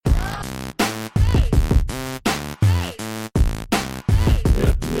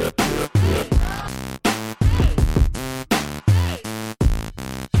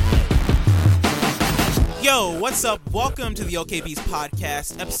Yo, what's up? Welcome to the OKB's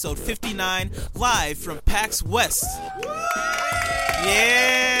podcast, episode 59, live from PAX West.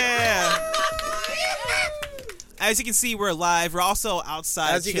 Yeah! As you can see, we're live. We're also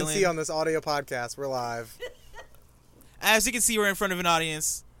outside As you chilling. can see on this audio podcast, we're live. As you can see, we're in front of an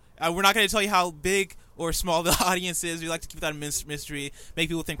audience. We're not going to tell you how big or small the audience is. We like to keep that a mystery, make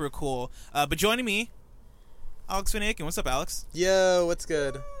people think we're cool. But joining me, Alex Van Aken. What's up, Alex? Yo, what's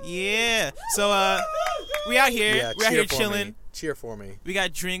good? Yeah. So, we out here. Yeah, we're out here for chilling. Me. Cheer for me. We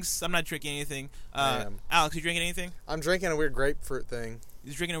got drinks. I'm not drinking anything. I am. Alex, you drinking anything? I'm drinking a weird grapefruit thing.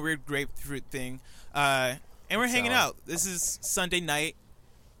 He's drinking a weird grapefruit thing. And we're hanging out. This is Sunday night,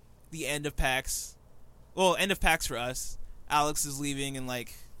 the end of PAX. Well, end of PAX for us. Alex is leaving in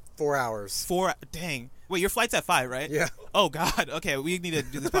like 4 hours. Dang. Wait, your flight's at 5, right? Yeah. Oh God. Okay, we need to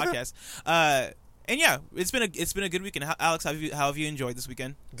do this podcast. And yeah, it's been a good weekend. Alex, how have you enjoyed this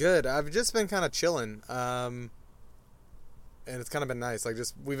weekend? Good. I've just been kind of chilling. And it's kind of been nice. Like,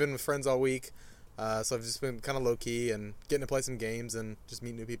 we've been with friends all week. So I've just been kind of low key and getting to play some games and just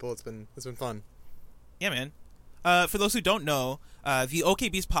meet new people. It's been fun. Yeah, man. For those who don't know, the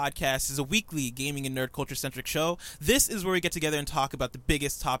OKB's podcast is a weekly gaming and nerd culture-centric show. This is where we get together and talk about the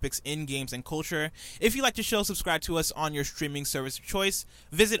biggest topics in games and culture. If you like the show, subscribe to us on your streaming service of choice.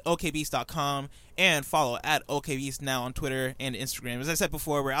 Visit okbeast.com and follow at OKBeast now on Twitter and Instagram. As I said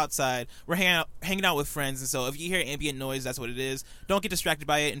before, we're outside. We're hanging out with friends, and so if you hear ambient noise, that's what it is. Don't get distracted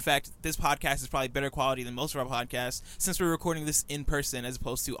by it. In fact, this podcast is probably better quality than most of our podcasts since we're recording this in person as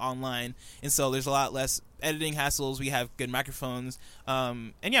opposed to online, and so there's a lot less editing hassles. We have good microphones,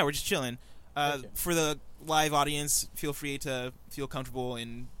 and yeah, we're just chilling. For the live audience, feel free to feel comfortable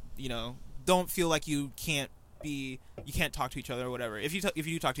and don't feel like you can't talk to each other or whatever. If you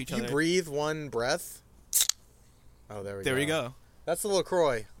do talk to each other, you breathe one breath. Oh, there we go. That's the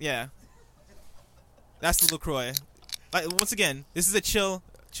LaCroix. Yeah, that's the LaCroix. Once again, this is a chill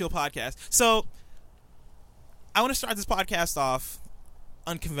podcast. So I want to start this podcast off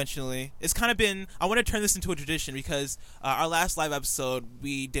unconventionally. It's kind of been, I want to turn this into a tradition because our last live episode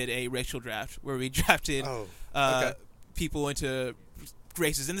we did a racial draft where we drafted people into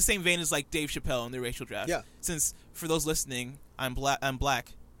races in the same vein as like Dave Chappelle in the racial draft. Yeah. Since for those listening, I'm black.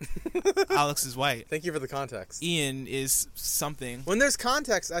 Alex is white. Thank you for the context. Ian is something. When there's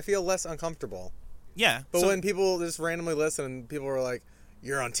context, I feel less uncomfortable. Yeah. But when people just randomly listen and people are like,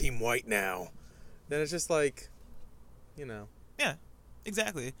 "You're on Team White now," then it's just like, Yeah.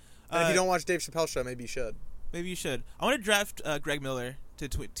 Exactly. And if you don't watch Dave Chappelle's show, maybe you should. Maybe you should. I want to draft Greg Miller to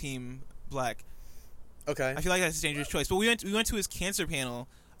Team Black. Okay. I feel like that's a dangerous choice. But we went to his cancer panel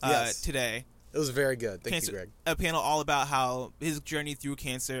today. It was very good. Thank you, Greg. A panel all about how his journey through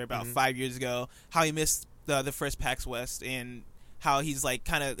cancer about 5 years ago, how he missed the first PAX West, and how he's like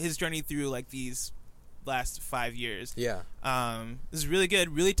kind of his journey through like these last 5 years. Yeah. This is really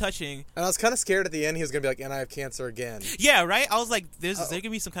good, really touching. And I was kind of scared at the end he was going to be like, "And I have cancer again." Yeah, right? I was like, is there going to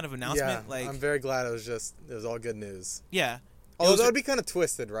be some kind of announcement? Yeah, I'm very glad it was all good news. Yeah. Although that would be kind of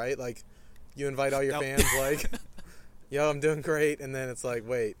twisted, right? Like, you invite all your fans, like, "Yo, I'm doing great," and then it's like,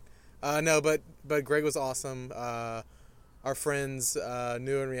 wait. No, but Greg was awesome. Our friends, New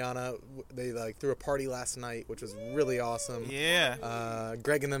and Rihanna, they like threw a party last night, which was really awesome. Yeah.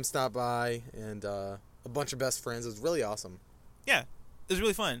 Greg and them stopped by, and a bunch of best friends. It was really awesome. Yeah, it was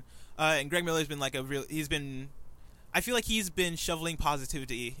really fun. And Greg Miller's been like I feel like he's been shoveling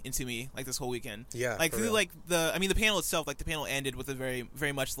positivity into me like this whole weekend. Yeah. Like through like the panel itself, like the panel ended with a very,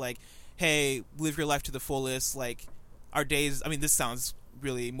 very much like, hey, live your life to the fullest. Like our days, this sounds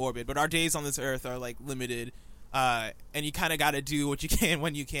really morbid, but our days on this earth are like limited. And you kind of got to do what you can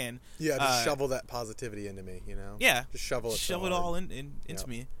when you can. Yeah, just shovel that positivity into me, Yeah. Just shovel it all into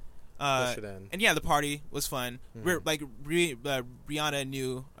me. Push it in. And yeah, the party was fun. We're like Rihanna and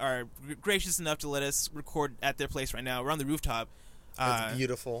New are gracious enough to let us record at their place right now. We're on the rooftop. It's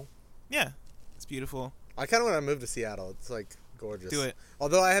beautiful. Yeah, it's beautiful. I kind of want to move to Seattle. It's like gorgeous. Do it.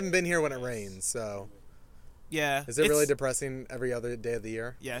 Although I haven't been here when it rains, so. Yeah. Is it really depressing every other day of the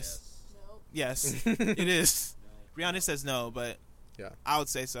year? Yes. No. Yes, it is. Rihanna says no, but yeah, I would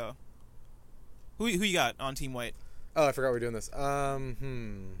say so. Who you got on Team White? Oh, I forgot we're doing this.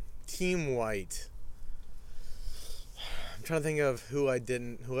 Team White. I'm trying to think of who I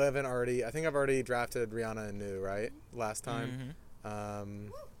haven't already. I think I've already drafted Rihanna and New, right? Last time. Mm-hmm.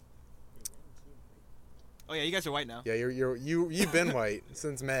 Oh yeah, you guys are white now. Yeah, you've been white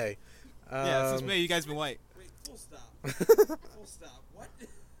since May. Yeah, since May you guys been white. Wait, full stop. Full stop. What?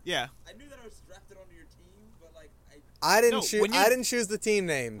 Yeah. I knew that I was drafted onto your team, but like I didn't choose the team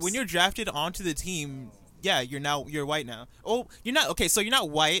names. When you're drafted onto the team, yeah, you're white now. Oh, you're not okay. So you're not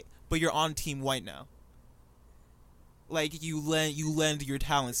white, but you're on Team White now. like you lend your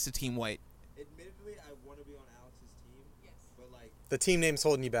talents to Team White? Admittedly, I want to be on Alex's team. Yes. But like, The team name's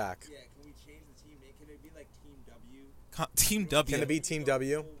holding you back. yeah, can we change the team name? Can it be like Team W? Team W. Can it be Team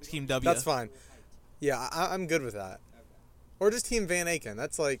W? Team W. That's fine. Yeah, I'm good with that. Okay. Or just Team Van Aken.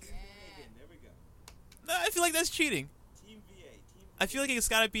 That's like... Again, there we go. No, I feel like that's cheating. Team VA. Team I feel like it's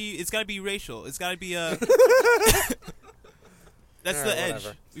gotta be racial. It's gotta be That's All the right, edge.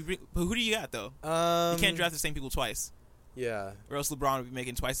 whatever. But who do you got though? You can't draft the same people twice, Yeah. or else LeBron would be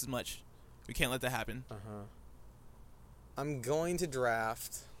making twice as much. We can't let that happen. Uh-huh. I'm going to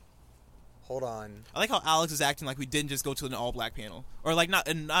draft... Hold on. I like how Alex is acting like we didn't just go to an all-black panel, or like not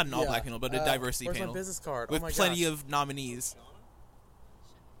an all-black panel, but a diversity where's panel my business card? with oh my plenty gosh. of nominees.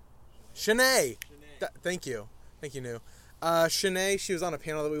 Shanae. Thank you, Nu. Shanae, she was on a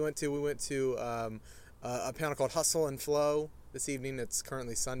panel that we went to. We went to a panel called Hustle and Flow this evening. It's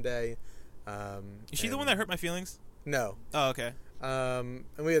currently Sunday. Is she the one that hurt my feelings? No. Oh, okay. And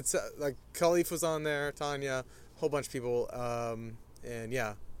we had like Khalif was on there, Tanya, a whole bunch of people, and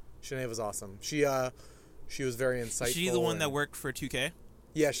yeah, Shanae was awesome. She was very insightful. Is she the one that worked for 2K?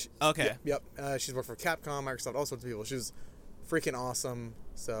 Yeah. Okay. Yep. She's worked for Capcom, Microsoft, all sorts of people. She was freaking awesome.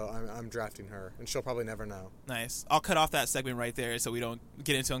 So I'm drafting her, and she'll probably never know. Nice. I'll cut off that segment right there so we don't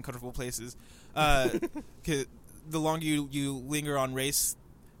get into uncomfortable places. 'Cause the longer you linger on race,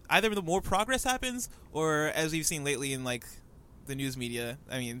 either the more progress happens, or as we've seen lately in like the news media.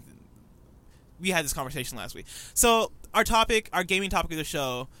 I mean, we had this conversation last week. So our gaming topic of the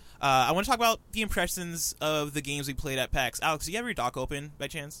show, I want to talk about the impressions of the games we played at PAX. Alex, do you have your doc open by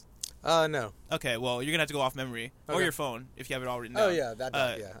chance? No. Okay, well, you're gonna have to go off memory or Okay. your phone if you have it all written down. Oh yeah, that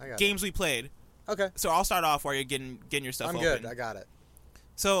doc, yeah, I got games we played. it. Okay. So I'll start off while you're getting your stuff I'm open. good. I got it.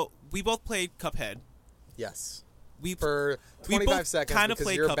 So we both played Cuphead. Yes. We For we 25 both seconds kinda because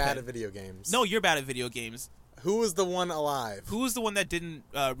played you're Cuphead. bad at video games. No, you're bad at video games. Who was the one alive? Who was the one that didn't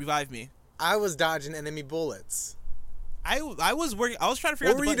revive me? I was dodging enemy bullets. I was working. I was trying to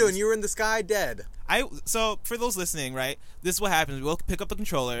figure out What the were you buttons. doing? You were in the sky dead. So for those listening, right? This is what happens. We'll pick up the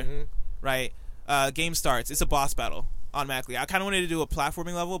controller, Mhm. right? Game starts. It's a boss battle automatically. I kind of wanted to do a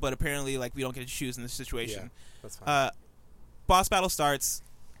platforming level, but apparently, like, we don't get to choose in this situation. Yeah, that's fine. Boss battle starts.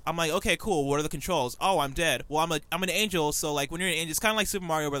 I'm like, okay, cool. What are the controls? Oh, I'm dead. Well, I'm an angel, so like when you're an angel, it's kind of like Super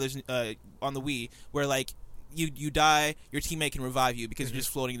Mario Brothers on the Wii, where like you die, your teammate can revive you because you're just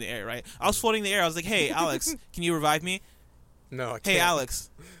floating in the air, right? I was floating in the air. I was like, hey, Alex, can you revive me? No, I can't. Hey, Alex.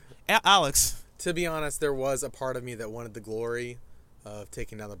 Alex. To be honest, there was a part of me that wanted the glory of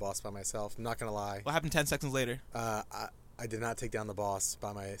taking down the boss by myself. I'm not gonna lie. What happened 10 seconds later? I did not take down the boss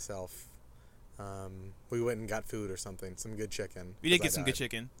by myself. We went and got food or something, some good chicken. We did 'cause get I some died. good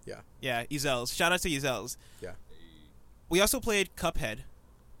chicken. Yeah. Yeah, Ezels. Shout out to Ezels. Yeah. We also played Cuphead.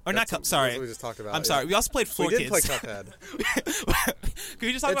 Or That's not Cup. Sorry. what we just talked about. I'm sorry. We also played Floor We did Kids. play Cuphead. Can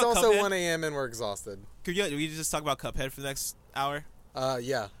we just talk It's about also Cuphead? 1 a.m. and we're exhausted. Can we just talk about Cuphead for the next hour?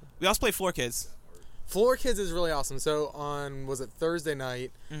 Yeah. We also played Floor Kids. Floor Kids is really awesome. So on, was it Thursday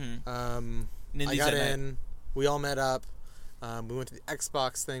night? Mm-hmm. I Nindies got at night. in. We all met up. We went to the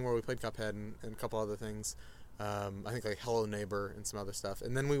Xbox thing where we played Cuphead and a couple other things. I think like Hello Neighbor and some other stuff.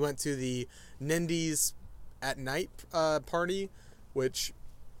 And then we went to the Nindies at night party, which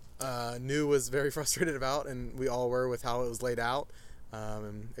Nu was very frustrated about, and we all were with how it was laid out.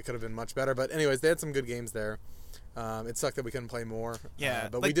 And it could have been much better. But anyways, they had some good games there. It sucked that we couldn't play more. Yeah,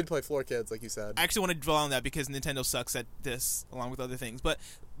 but like- we did play Floor Kids, like you said. I actually want to dwell on that because Nintendo sucks at this, along with other things. But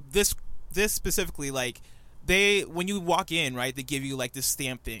this specifically, like, when you walk in, right, they give you like this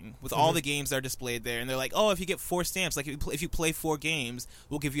stamp thing with all the games that are displayed there, and they're like, oh, if you get 4 stamps, like if you play 4 games,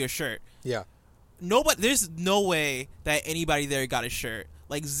 we'll give you a shirt. Yeah. There's no way that anybody there got a shirt.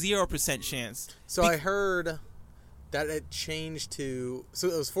 Like 0% chance. So I heard that it changed to... So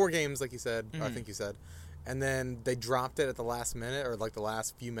it was 4 games, like you said, or I Mhm. think you said. And then they dropped it at the last minute, or like the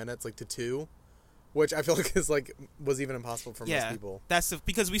last few minutes, like to 2. Which I feel like was even impossible for most people. That's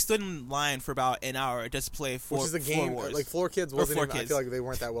because we stood in line for about an hour just to play Which is a game... Wars. Like Floor Kids Or wasn't Floor even... I Kids. feel like they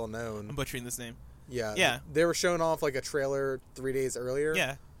weren't that well I'm known. butchering this name. Yeah. Yeah. They were showing off like a trailer 3 days earlier.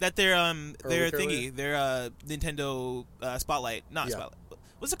 Yeah, that their week thingy, their Nintendo Spotlight, not Yeah. Spotlight.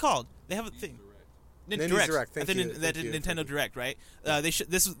 What's it called? They have a thing. Nindies Direct, thank I think you, that thank you, Nintendo thank you. Direct, right?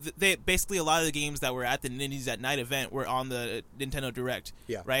 They basically a lot of the games that were at the Nindies at Night event were on the Nintendo Direct.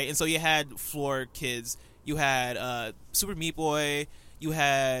 Yeah. Right, and so you had Floor Kids, you had Super Meat Boy, you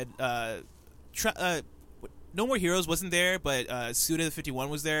had No More Heroes wasn't there, but Suda the 51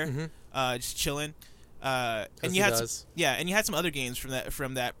 was there, just chilling. And he you had does. and you had some other games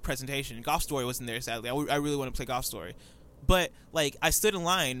from that presentation. Golf Story wasn't there, sadly. I really want to play Golf Story, but like I stood in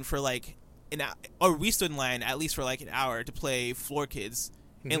line for like or we stood in line at least for like an hour to play Floor Kids.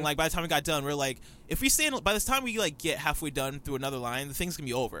 And like by the time we got done, we're like, if we stay by this time we like get halfway done through another line, the thing's gonna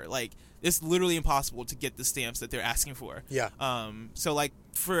be over. Like it's literally impossible to get the stamps that they're asking for. Yeah. So like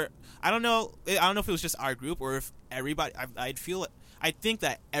I don't know if it was just our group or if everybody. I think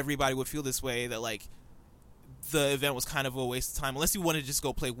that everybody would feel this way, that like the event was kind of a waste of time unless you wanted to just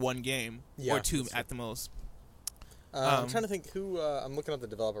go play one game or two at the most. I'm trying to think who. I'm looking up the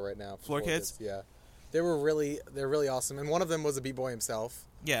developer right now. Floor Kids. Yeah. They're really awesome, and one of them was a b-boy himself.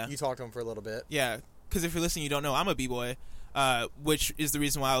 Yeah, you talked to him for a little bit. Yeah, because if you're listening, you don't know I'm a b-boy, which is the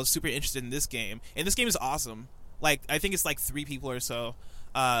reason why I was super interested in this game. And this game is awesome. Like I think it's like 3 people or so.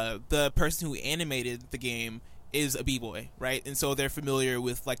 The person who animated the game is a b-boy, right? And so they're familiar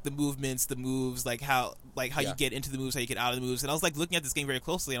with like the movements, the moves, like how you get into the moves, how you get out of the moves. And I was like looking at this game very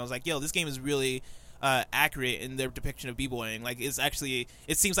closely, and I was like, yo, this game is really accurate in their depiction of b-boying. Like it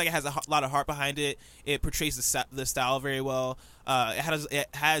seems like it has a lot of heart behind it. It portrays the style very well. It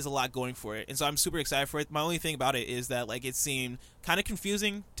has a lot going for it, and so I'm super excited for it. My only thing about it is that like it seemed kind of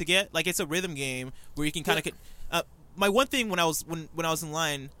confusing to get. Like it's a rhythm game where you can kind of. My one thing when I was in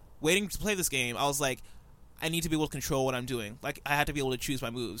line waiting to play this game, I was like, I need to be able to control what I'm doing. Like I had to be able to choose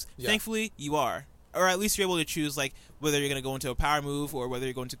my moves. Yeah. Thankfully, you are. Or at least you're able to choose like whether you're going to go into a power move or whether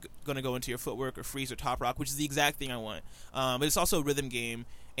you're going to go into your footwork or freeze or top rock, which is the exact thing I want. But it's also a rhythm game,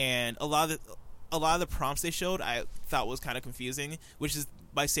 and a lot of the prompts they showed I thought was kind of confusing, which is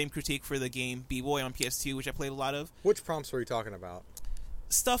my same critique for the game B-Boy on PS2, which I played a lot of. Which prompts were you talking about?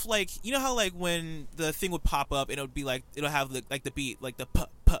 Stuff like, you know how like when the thing would pop up and it would be like it'll have the beat like the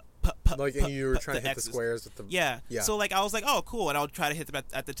like and you were trying to hit X's. The squares with the yeah. So like I was like, oh cool, and I would try to hit them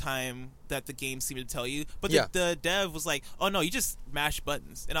at the time that the game seemed to tell you, but the dev was like, oh no, you just mash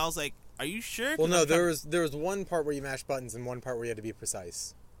buttons, and I was like, are you sure? Well, no, there was one part where you mash buttons and one part where you had to be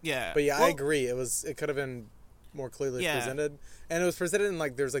precise. Yeah, but I agree, it could have been more clearly presented, and it was presented in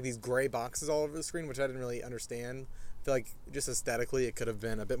like there's like these gray boxes all over the screen, which I didn't really understand. I feel like just aesthetically it could have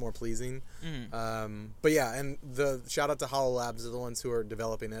been a bit more pleasing. But yeah, and the shout out to HoloLabs, they're the ones who are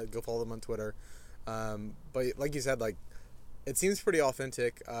developing it. Go follow them on Twitter. But like you said, like it seems pretty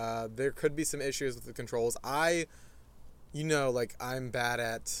authentic. There could be some issues with the controls. I'm bad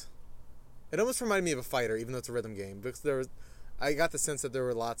at. It almost reminded me of a fighter, even though it's a rhythm game, because I got the sense that there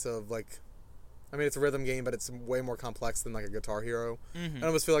were lots of like. I mean, it's a rhythm game, but it's way more complex than like a Guitar Hero. I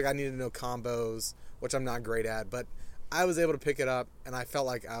almost feel like I needed to know combos, which I'm not great at, but I was able to pick it up, and I felt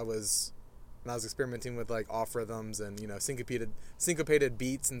like when I was experimenting with like off rhythms and syncopated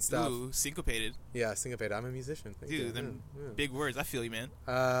beats and stuff. Ooh, syncopated. Yeah, syncopated. I'm a musician. Dude, them big words. I feel you, man.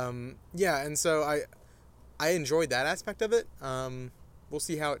 Yeah, and so I enjoyed that aspect of it. We'll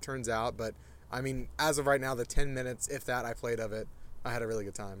see how it turns out, but I mean, as of right now, the 10 minutes, if that, I played of it, I had a really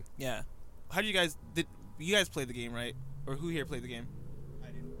good time. Yeah. How did you guys play the game, right? Or who here played the game? I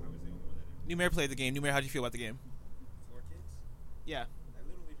didn't. I was the only one that didn't. Numair played the game. Numair, how did you feel about the game? Floor Kids? Yeah. I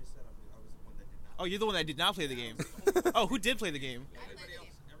literally just said I was the one that did not. Oh, you're the one that did not play the game. Oh, who did play the game?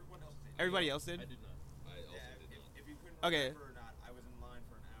 Everybody else did? I did not. I also did not. If you couldn't Okay. remember or not, I was in line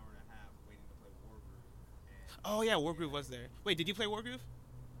for an hour and a half waiting to play Wargroove. Oh yeah, Wargroove was there. Wait, did you play Wargroove?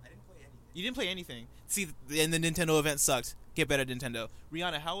 I didn't play anything. You didn't play anything. See, and the Nintendo event sucked. Get better, Nintendo.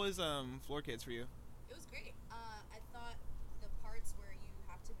 Rihanna, how was Floor Kids for you? It was great. I thought the parts where you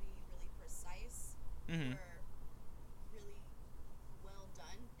have to be really precise were really well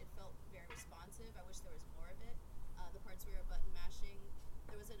done. It felt very responsive. I wish there was more of it. The parts where you're button mashing,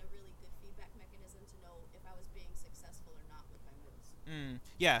 there wasn't a really good feedback mechanism to know if I was being successful or not with my moves.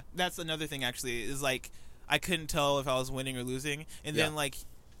 Yeah, that's another thing actually, is like I couldn't tell if I was winning or losing. And then like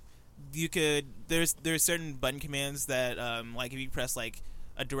there's certain button commands that like if you press like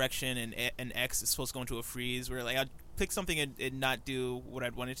a direction and an X is supposed to go into a freeze, where like I'd pick something and not do what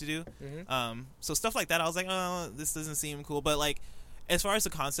I'd wanted to do. So stuff like that, I was like, oh, this doesn't seem cool. But like as far as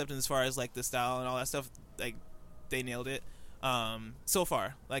the concept and as far as like the style and all that stuff, like they nailed it. So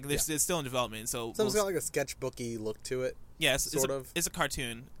far, like it's still in development. So it's got like a sketchbooky look to it. Yes, sort of. It's a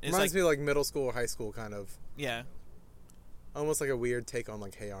cartoon. It's reminds me of like middle school or high school kind of. Yeah. Almost like a weird take on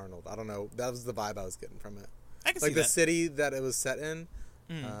like Hey Arnold. I don't know. That was the vibe I was getting from it. I can like see the that. city that it was set in.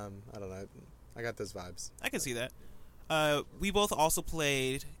 I don't know. I got those vibes. I can see that. We both also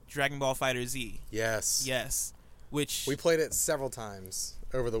played Dragon Ball Fighter Z. Yes. Which we played it several times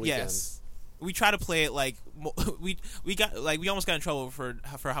over the weekend. Yes. We try to play it like we almost got in trouble for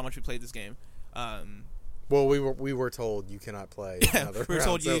how much we played this game. Well, we were told you cannot play. Another we were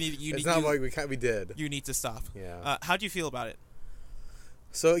told round, it's not like we did. You need to stop. Yeah. How do you feel about it?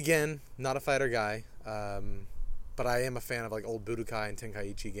 So again, not a fighter guy. but I am a fan of like old Budokai and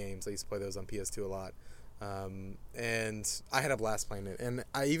Tenkaichi games. I used to play those on PS2 a lot. And I had a blast playing it. And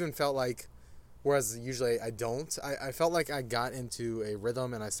I even felt like, whereas usually I don't, I felt like I got into a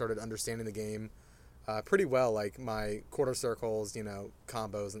rhythm and I started understanding the game pretty well, like my quarter circles,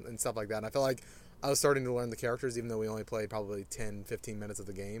 combos and stuff like that. And I felt like I was starting to learn the characters, even though we only played probably 10, 15 minutes of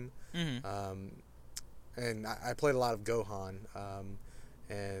the game. Mm-hmm. And I played a lot of Gohan,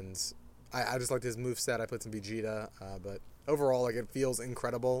 and I just liked his moveset. I played some Vegeta, but overall, like, it feels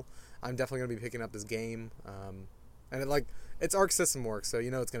incredible. I'm definitely going to be picking up this game, and its arc system works, so it's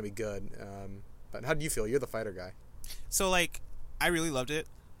going to be good. But how do you feel? You're the fighter guy. So, like, I really loved it.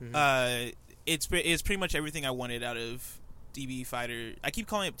 Mm-hmm. It's pretty much everything I wanted out of DB Fighter. I keep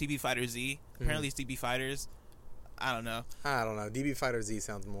calling it DB Fighter Z. Apparently, it's DB Fighters. I don't know. DB Fighter Z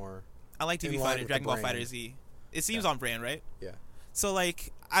sounds more. I like DB Fighter, Dragon Ball Fighter Z. It seems on brand, right? Yeah. So,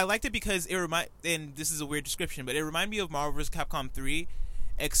 like, I liked it because and this is a weird description, but it reminded me of Marvel vs. Capcom 3,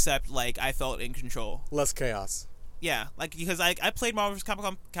 except, like, I felt in control. Less chaos. Yeah, like, because I played Marvel vs.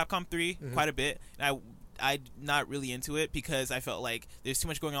 Capcom 3 quite a bit, and I'm not really into it because I felt like there's too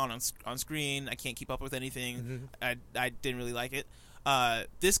much going on screen. I can't keep up with anything. I didn't really like it.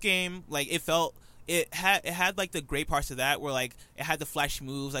 This game, like, it had like the great parts of that, where like it had the flashy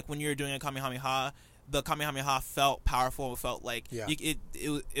moves, like when you were doing a Kamehameha, the Kamehameha felt powerful. It felt like it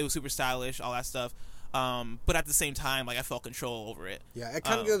was super stylish, all that stuff. But at the same time, like, I felt control over it. Yeah, it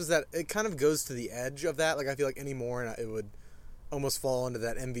kind of goes to the edge of that. Like, I feel like anymore, and it would almost fall into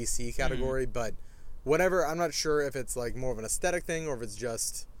that MVC category. But whatever, I'm not sure if it's like more of an aesthetic thing or if it's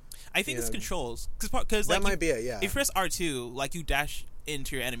just. I think it's controls, because that like might be it. Yeah. If you press R2, like, you dash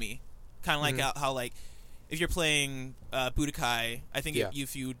into your enemy, kind of like how like if you're playing Budokai, I think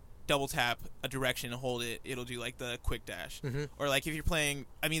if you double tap a direction and hold it, it'll do like the quick dash. Or like if you're playing,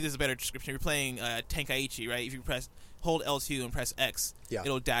 I mean, there's a better description. If you're playing Tenkaichi, right? If you hold L2 and press X,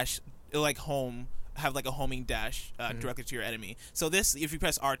 it'll dash. It'll like have like a homing dash directly to your enemy. So this, if you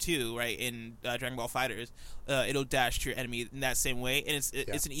press R2, right, in Dragon Ball Fighters, it'll dash to your enemy in that same way, and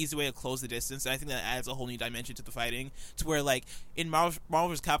it's an easy way to close the distance. And I think that adds a whole new dimension to the fighting, to where like in Marvel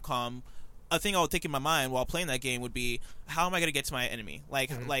vs. Capcom, a thing I would think in my mind while playing that game would be, how am I going to get to my enemy? Like,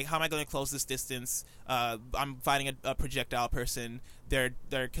 how am I going to close this distance? I'm fighting a projectile person.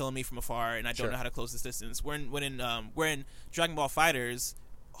 They're killing me from afar, and I don't know how to close this distance. We're in Dragon Ball Fighters,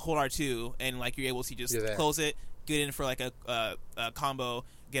 hold R2, and like you're able to just close it, get in for like a combo,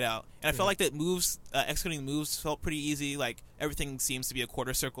 get out. And I felt like that moves, executing the moves felt pretty easy. Like, everything seems to be a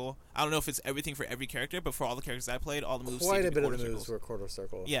quarter circle. I don't know if it's everything for every character, but for all the characters I played, all the moves quite seemed a to be bit of the quarter moves circles. were quarter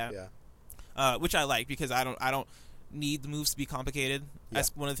circle. Yeah. Which I like, because I don't need the moves to be complicated.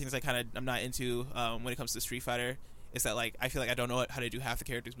 That's one of the things I'm not into when it comes to Street Fighter, is that like I feel like I don't know how to do half the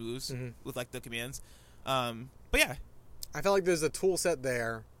characters' moves with like the commands. But yeah, I feel like there's a tool set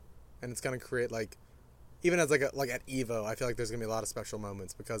there, and it's gonna create like, even as like at Evo, I feel like there's gonna be a lot of special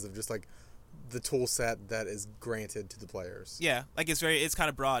moments because of just like the tool set that is granted to the players. Yeah, like it's kind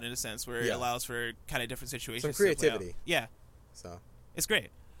of broad in a sense, where it allows for kind of different situations. Some creativity. Yeah, so it's great.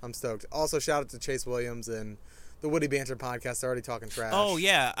 I'm stoked. Also, shout out to Chase Williams and the Woody Banter podcast. They're already talking trash. Oh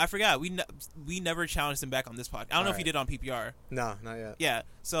yeah, I forgot. We never challenged him back on this podcast. I don't know if you did on PPR. No, not yet. Yeah,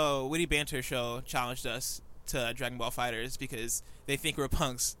 so Woody Banter Show challenged us to Dragon Ball Fighters because they think we're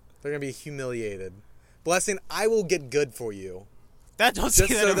punks. They're gonna be humiliated. Blessing, I will get good for you. Don't just say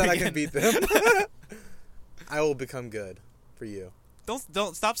that so that again. I can beat them. I will become good for you.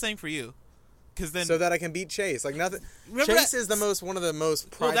 Don't stop saying for you. Then, so that I can beat Chase. Like, nothing. Chase is one of the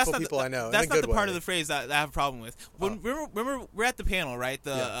most prideful people I know. That's not the part way. of the phrase that I have a problem with. Remember, we're at the panel, right?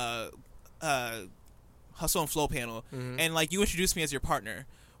 The Hustle and Flow panel, and like you introduced me as your partner,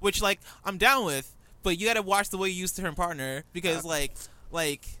 which like I'm down with, but you got to watch the way you use the term partner, because like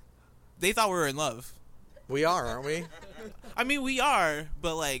they thought we were in love. We are, aren't we? I mean, we are,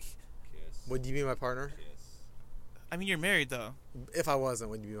 but like. Kiss. Would you be my partner? Kiss. I mean, you're married though. If I wasn't,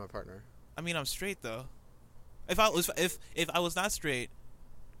 would you be my partner? I mean, I'm straight though. If I was not straight,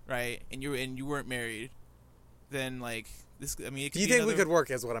 right, and you weren't married, then like this. I mean, it could do you be think we could work?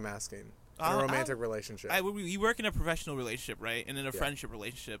 Is what I'm asking. In a romantic relationship. We work in a professional relationship, right, and in a friendship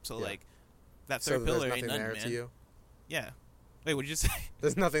relationship. So like that third pillar there's ain't nothing nothing, there man. to you. Yeah. Wait, what did you say?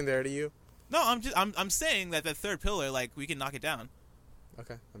 There's nothing there to you. No, I'm saying that third pillar, like, we can knock it down.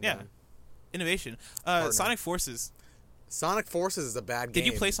 Okay. Down. Innovation. Sonic Forces. Sonic Forces is a bad game.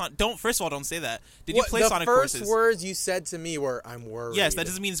 Did you play Sonic? First of all, don't say that. Did you play Sonic Forces? The first words you said to me were, "I'm worried." Yes, that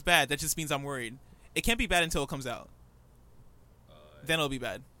doesn't mean it's bad. That just means I'm worried. It can't be bad until it comes out. Then it'll be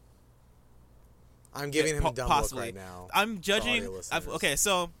bad. I'm giving him a dumb possibly. look right now. I'm judging. Okay,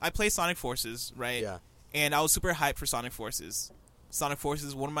 so I play Sonic Forces, right? Yeah. and I was super hyped for Sonic Forces. Sonic Forces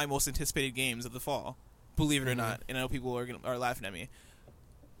is one of my most anticipated games of the fall, believe it or not. And I know people are laughing at me.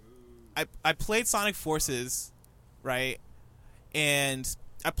 I played Sonic Forces, right? And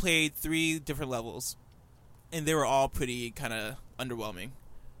I played 3 different levels, and they were all pretty kind of underwhelming.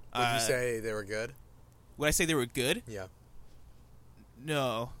 Would you say they were good? Would I say they were good? Yeah.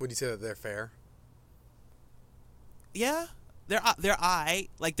 No. Would you say that they're fair? Yeah, they're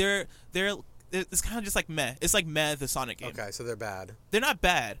like they're it's kind of just like meh. It's like meh the Sonic game. Okay, so they're bad. They're not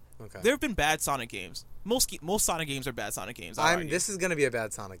bad. Okay. There have been bad Sonic games. Most Sonic games are bad Sonic games. This is going to be a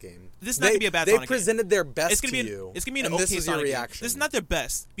bad Sonic game. This is not going to be a bad Sonic game. They presented their best it's gonna to be you. It's going to be an and okay this is Sonic your game. reaction. This is not their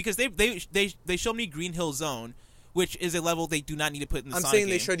best because they showed me Green Hill Zone, which is a level they do not need to put in the Sonic game. I'm saying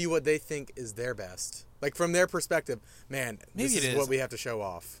they showed you what they think is their best. Like from their perspective, man, this is what we have to show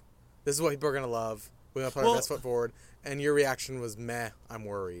off. This is what people are going to love. We're going to put our best foot forward. And your reaction was, meh, I'm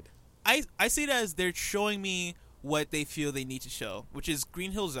worried. I see it as they're showing me what they feel they need to show, which is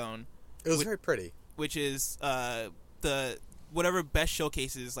Green Hill Zone. It was very pretty. Which is the whatever best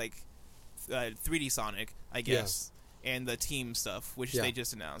showcases like 3D Sonic, I guess, and the team stuff, which they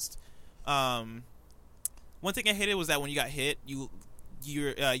just announced. One thing I hated was that when you got hit, you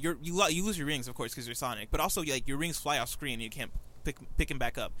lose your rings, of course, because you're Sonic, but also like your rings fly off screen and you can't pick them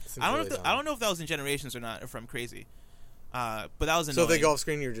back up. I don't know if that was in Generations or not, or if I'm crazy. But that was annoying. So if they go off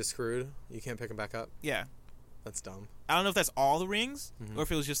screen, you're just screwed. You can't pick them back up. Yeah, that's dumb. I don't know if that's all the rings or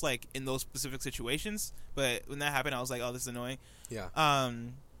if it was just like in those specific situations. But when that happened, I was like, "Oh, this is annoying." Yeah.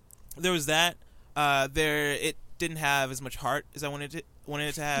 There was that. It didn't have as much heart as I wanted it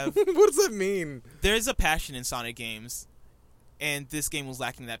to have. What does that mean? There is a passion in Sonic games, and this game was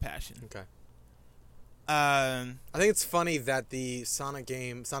lacking that passion. Okay. I think it's funny that the Sonic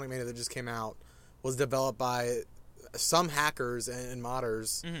Mania that just came out, was developed by some hackers and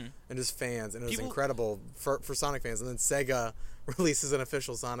modders and just fans, and it was incredible for Sonic fans. And then Sega releases an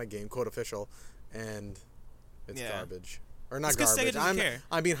official Sonic game, quote official, and it's garbage. Or not garbage.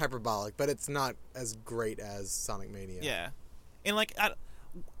 I'm being hyperbolic, but it's not as great as Sonic Mania. Yeah. And like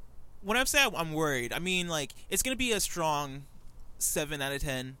when I'm saying I'm worried, I mean like it's going to be a strong 7 out of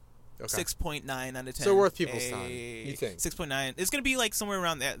 10. Okay. 6.9 out of 10. So worth people's time, you think? 6.9. It's going to be like somewhere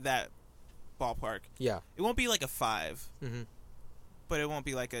around that ballpark. Yeah. It won't be like a 5. But it won't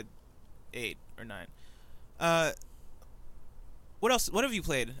be like a 8 or 9. What else? What have you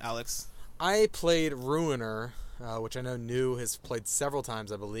played, Alex? I played Ruiner, which I know New has played several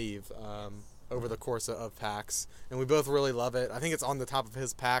times, I believe, over the course of PAX, and we both really love it. I think it's on the top of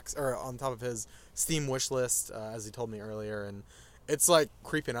his PAX, or on top of his Steam wish list, as he told me earlier, and it's like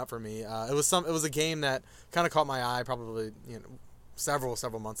creeping up for me. It was a game that kind of caught my eye probably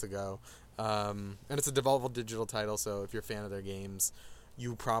several months ago, and it's a Devolver Digital title. So if you're a fan of their games,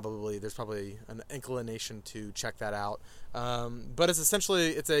 there's probably an inclination to check that out. But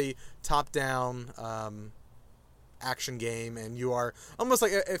it's a top-down action game, and you are almost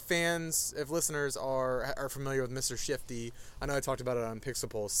like if listeners are familiar with Mr. Shifty. I know I talked about it on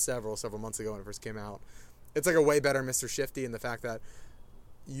Pixel several months ago when it first came out. It's like a way better Mr. Shifty in the fact that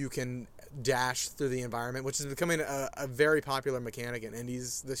you can dash through the environment, which is becoming a very popular mechanic in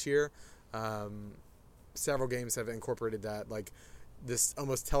indies this year. Several games have incorporated that, like this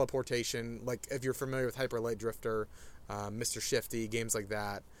almost teleportation. Like if you're familiar with Hyper Light Drifter, Mr. Shifty, games like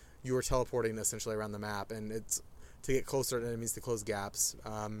that, you are teleporting essentially around the map, and it's to get closer to enemies to close gaps.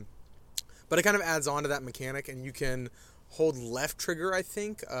 But it kind of adds on to that mechanic, and you can hold left trigger, I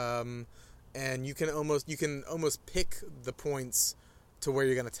think. And you can almost pick the points to where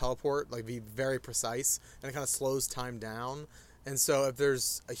you're going to teleport, like be very precise, and it kind of slows time down. And so if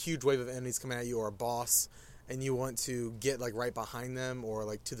there's a huge wave of enemies coming at you or a boss, and you want to get like right behind them or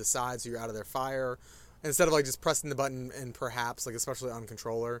like to the side so you're out of their fire, instead of like just pressing the button and perhaps like especially on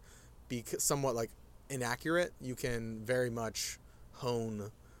controller be somewhat like inaccurate, you can very much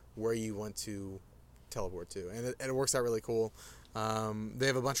hone where you want to teleport to, and it works out really cool. They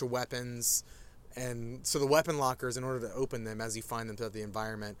have a bunch of weapons, and so the weapon lockers, in order to open them as you find them throughout the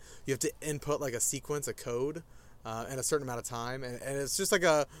environment, you have to input like a code in a certain amount of time, and it's just like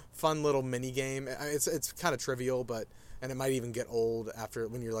a fun little mini game. It's kind of trivial, and it might even get old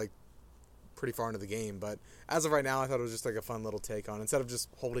when you're like pretty far into the game, but as of right now I thought it was just like a fun little take on, instead of just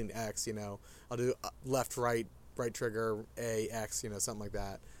holding X, I'll do left, right trigger, A, X, something like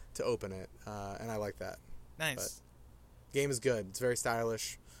that to open it, and I like that. Nice. But game is good. It's very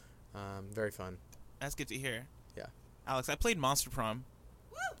stylish. Very fun. That's good to hear. Yeah. Alex, I played Monster Prom.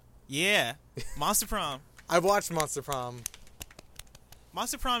 Woo! Yeah. Monster Prom. I've watched Monster Prom.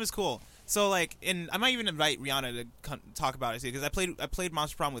 Monster Prom is cool. So like, and I might even invite Rihanna to talk about it too, because I played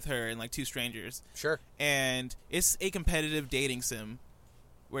Monster Prom with her and like two strangers. Sure. And it's a competitive dating sim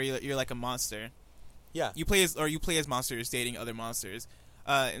where you're like a monster. Yeah. You play as monsters dating other monsters.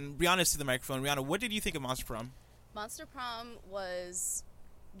 And Rihanna's to the microphone. Rihanna, what did you think of Monster Prom? Monster Prom was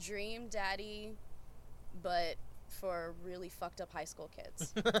Dream Daddy, but for really fucked up high school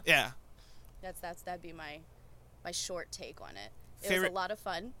kids. Yeah. That'd be my short take on it. It Favorite... was a lot of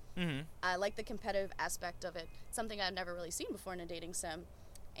fun. Mm-hmm. I like the competitive aspect of it. Something I've never really seen before in a dating sim.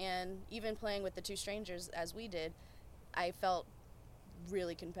 And even playing with the two strangers as we did, I felt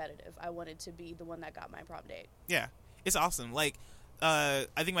really competitive. I wanted to be the one that got my prom date. Yeah. It's awesome. Like, I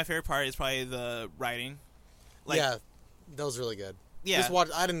think my favorite part is probably the writing. Like, yeah, that was really good. Yeah. Just watch.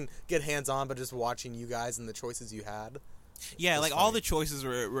 I didn't get hands on, but just watching you guys and the choices you had. Yeah, like funny. all the choices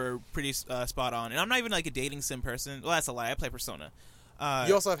were pretty spot on. And I'm not even like a dating sim person. Well, that's a lie. I play Persona.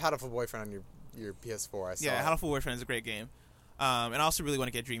 You also have Hatoful Boyfriend on your PS4. I saw. Yeah, Hatoful Boyfriend is a great game. And I also really want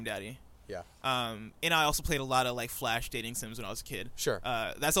to get Dream Daddy. Yeah. And I also played a lot of like Flash dating sims when I was a kid. Sure.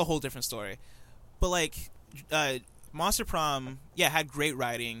 That's a whole different story. But like, Monster Prom, yeah, had great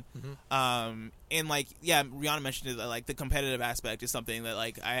writing. Mm-hmm. And like, yeah, Rihanna mentioned it, that, like the competitive aspect is something that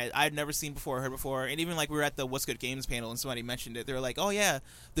like I'd never seen before, heard before. And even like we were at the What's Good Games panel and somebody mentioned it. They were like, oh yeah,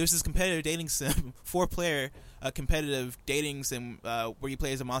 there's this competitive dating sim, 4-player competitive dating sim where you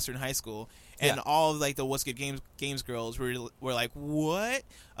play as a monster in high school. And all of like the What's Good Games girls were like, what?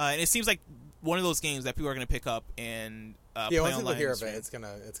 And it seems like one of those games that people are going to pick up and play once online. people hear of it, it's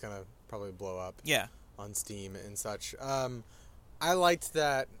gonna probably blow up. Yeah. On Steam and such. I liked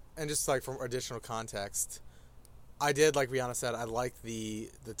that, and just like from additional context, I did, like Rihanna said, I liked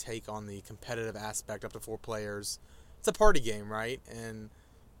the take on the competitive aspect up to 4 players. It's a party game, right?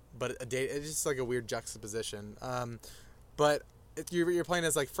 But it's just like a weird juxtaposition. But you're playing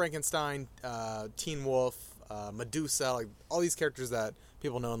as like Frankenstein, Teen Wolf, Medusa, like all these characters that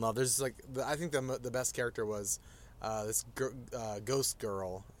people know and love. There's like I think the best character was this ghost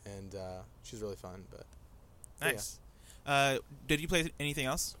girl, and she's really fun. But nice. Did you play anything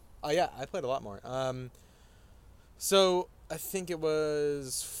else? Oh yeah, I played a lot more. So I think it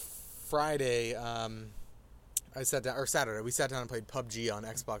was Friday. I sat down, or Saturday. We sat down and played PUBG on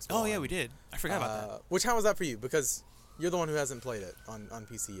Xbox One. Oh yeah, we did. I forgot about that. How was that for you? Because you're the one who hasn't played it on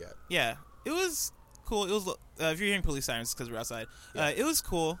PC yet. Yeah, it was cool. It was if you're hearing police sirens because we're outside. Yeah. It was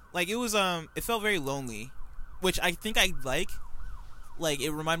cool. Like it was it felt very lonely, which I think I like. Like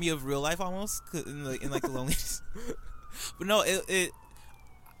it reminded me of real life almost in like the loneliness. But no,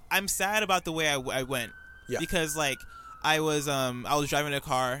 I'm sad about the way I went. Yeah. Because like I was driving a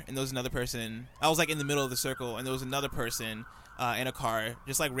car and there was another person. I was like in the middle of the circle and there was another person in a car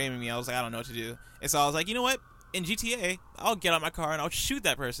just like ramming me. I was like, I don't know what to do. And so I was like, you know what? In GTA, I'll get out my car and I'll shoot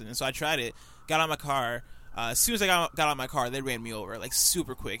that person. And so I tried it. Got out my car. As soon as I got out my car, they ran me over like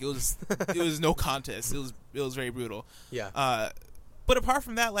super quick. It was no contest. It was very brutal. Yeah. But apart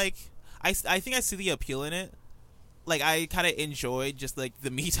from that, like I think I see the appeal in it. Like I kind of enjoyed just like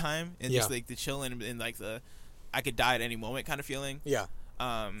the me time and just like the chilling and like the I could die at any moment kind of feeling. Yeah.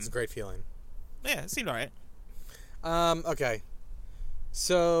 It's a great feeling. Yeah, it seemed alright. Okay.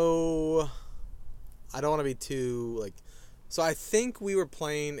 So I don't want to be too like. So I think we were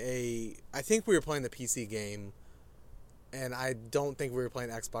playing the PC game, and I don't think we were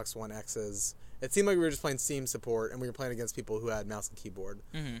playing Xbox One X's. It seemed like we were just playing Steam support, and we were playing against people who had mouse and keyboard.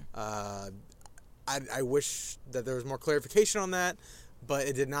 Mm-hmm. I wish that there was more clarification on that, but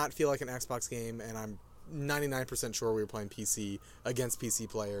it did not feel like an Xbox game, and I'm 99% sure we were playing PC against PC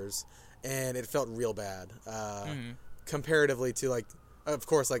players, and it felt real bad. Comparatively to, like, of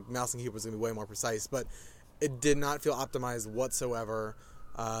course, like, mouse and keyboard was going to be way more precise, but it did not feel optimized whatsoever.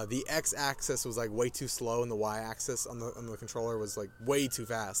 The X-axis was, like, way too slow, and the Y-axis on the controller was, like, way too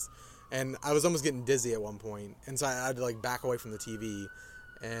fast. And I was almost getting dizzy at one point, and so I had to, like, back away from the TV.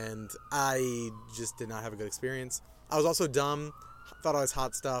 And I just did not have a good experience. I was also dumb, thought I was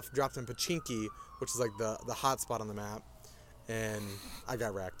hot stuff, dropped in Pachinki, which is like the hot spot on the map, and I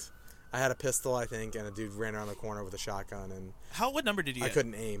got wrecked. I had a pistol, I think, and a dude ran around the corner with a shotgun, and what number did you get? I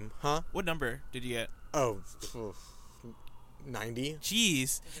couldn't aim. Huh? What number did you get? Oh, 90.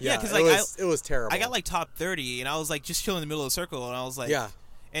 Jeez. Yeah, because like it was terrible. I got like top 30, and I was like just chilling in the middle of the circle, and I was like, yeah.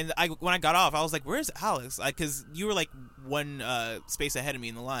 And when I got off, I was like, "Where's Alex?" Because you were like one space ahead of me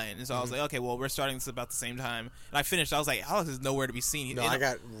in the line, and so I was like, "Okay, well, we're starting this about the same time." And I finished. I was like, "Alex is nowhere to be seen." No, I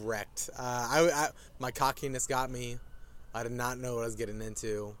got wrecked. My cockiness got me. I did not know what I was getting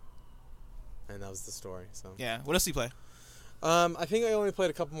into, and that was the story. So yeah, what else do you play? I think I only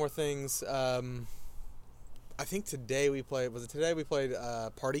played a couple more things. I think today we played. Was it today we played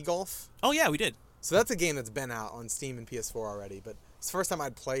Party Golf? Oh yeah, we did. So that's a game that's been out on Steam and PS4 already, but it's the first time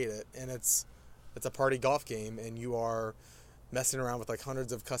I'd played it, and it's a party golf game, and you are messing around with like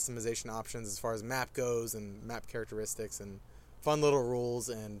hundreds of customization options as far as map goes and map characteristics and fun little rules,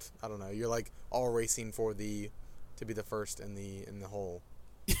 and I don't know, you're like all racing to be the first in the hole.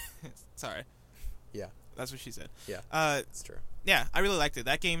 Sorry. Yeah. That's what she said. Yeah. It's true. Yeah, I really liked it.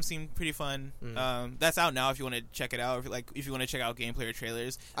 That game seemed pretty fun. Mm-hmm. That's out now if you want to check it out. If you want to check out gameplay or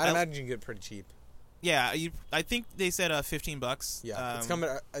trailers. I'd imagine you can get it pretty cheap. Yeah, I think they said $15. Yeah,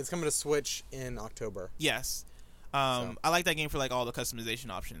 it's coming to Switch in October. Yes. I like that game for like all the customization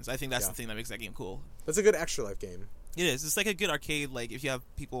options. I think that's the thing that makes that game cool. That's a good Extra Life game. It is. It's like a good arcade. Like if you have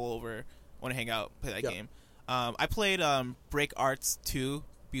people over want to hang out, play that game. I played Break Arts 2.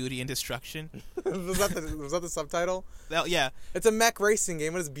 Beauty and Destruction. was that the subtitle? Yeah. It's a mech racing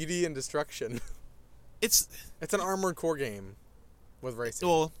game. What is Beauty and Destruction? It's an Armored Core game with racing.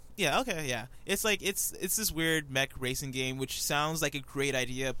 Well, yeah, okay, yeah. It's like it's this weird mech racing game, which sounds like a great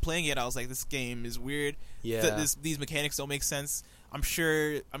idea. Playing it, I was like, this game is weird. Yeah. These mechanics don't make sense. I'm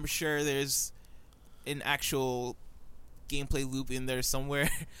sure there's an actual gameplay loop in there somewhere.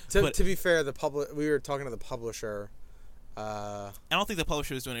 To be fair, we were talking to the publisher. I don't think the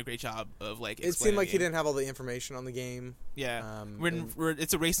publisher was doing a great job of like. It seemed like he didn't have all the information on the game. Yeah,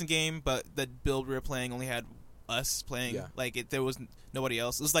 it's a racing game, but the build we were playing only had us playing. Yeah. Like there was nobody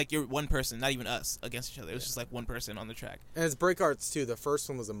else. It was like you're one person, not even us, against each other. It was just like one person on the track. And it's Break Arts too. The first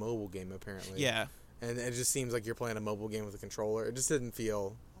one was a mobile game apparently. Yeah. And it just seems like you're playing a mobile game with a controller. It just didn't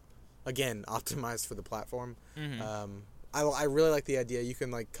feel, again, optimized for the platform. Mm-hmm. I really like the idea. You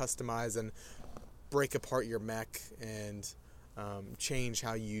can like customize and break apart your mech and change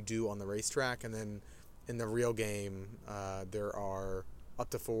how you do on the racetrack, and then in the real game there are up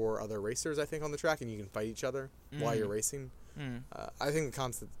to 4 other racers I think on the track, and you can fight each other while you're racing. I think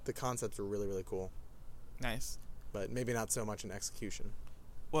the concepts are really, really cool. Nice. But maybe not so much in execution.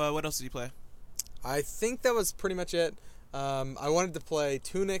 Well, what else did you play? I think that was pretty much it. I wanted to play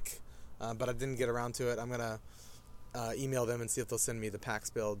Tunic, but I didn't get around to it. I'm gonna email them and see if they'll send me the PAX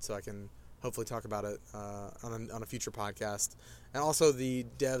build so I can hopefully talk about it on a future podcast. And also the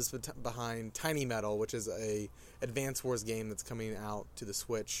devs behind Tiny Metal, which is a Advance Wars game that's coming out to the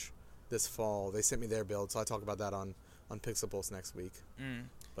Switch this fall. They sent me their build, so I'll talk about that on Pixel Pulse next week.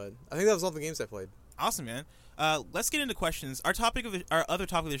 But I think that was all the games I played. Awesome, man. Let's get into questions. Our other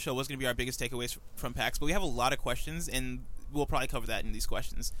topic of the show was going to be our biggest takeaways from PAX, but we have a lot of questions, and we'll probably cover that in these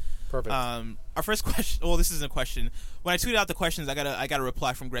questions. Perfect. Our first question. Well, this isn't a question. When I tweeted out the questions, I got a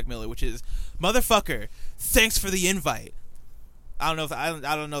reply from Greg Miller, which is, "Motherfucker, thanks for the invite." I don't know if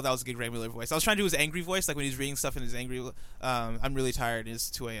that was a good Greg Miller voice. I was trying to do his angry voice, like when he's reading stuff in his angry. I'm really tired. It's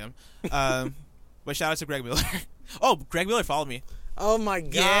 2 a.m. But shout out to Greg Miller. Oh, Greg Miller followed me. Oh my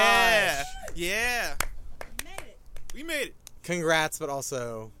gosh! Yeah. We made it. Congrats, but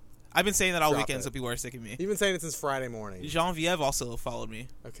also I've been saying that all Drop weekend, it. so people are sick of me. You've been saying it since Friday morning. Genevieve also followed me.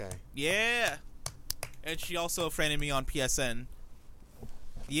 Okay. Yeah. And she also friended me on PSN.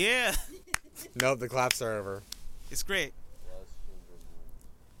 Yeah. Nope, the claps are over. It's great.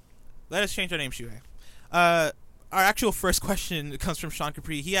 Let us change our name, Shuhei. Our actual first question comes from Sean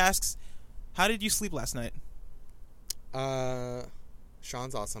Capri. He asks, how did you sleep last night?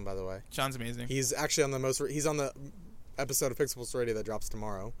 Sean's awesome, by the way. Sean's amazing. He's actually he's on the episode of Pixel Pulse Radio that drops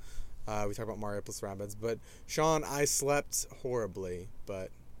tomorrow. We talk about Mario plus Rabbids. But Sean, I slept horribly, but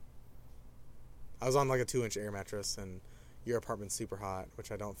I was on like a 2-inch air mattress, and your apartment's super hot,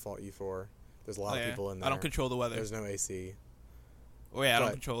 which I don't fault you for. There's a lot of people in there. I don't control the weather. There's no AC. Oh yeah, I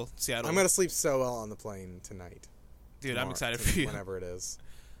don't control Seattle. I'm gonna sleep so well on the plane tonight. Dude, I'm excited for you. Whenever it is.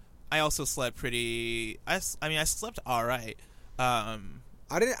 I also slept pretty. I slept all right.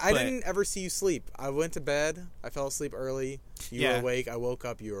 I didn't ever see you sleep. I went to bed. I fell asleep early. You were awake. I woke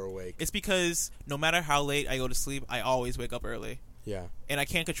up. You were awake. It's because no matter how late I go to sleep, I always wake up early. Yeah. And I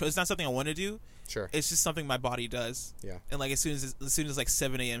can't control. It's not something I want to do. Sure. It's just something my body does. Yeah. And like as soon as like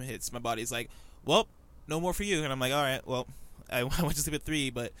 7 a.m. hits, my body's like, well, no more for you. And I'm like, all right, well, I went to sleep at 3,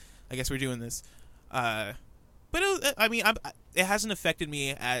 but I guess we're doing this. But it hasn't affected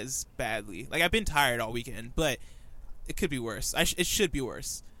me as badly. Like I've been tired all weekend, but it could be worse. It should be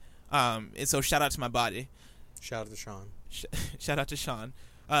worse. And so shout out to my body. Shout out to Sean. Shout out to Sean.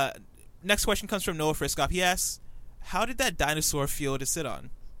 Next question comes from Noah Friskop. He asks, how did that dinosaur feel to sit on?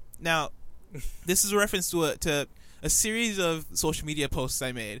 Now, this is a reference to a series of social media posts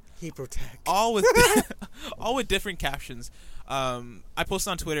I made. He protect. All with different captions. I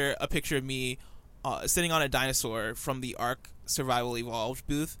posted on Twitter a picture of me sitting on a dinosaur from the Ark Survival Evolved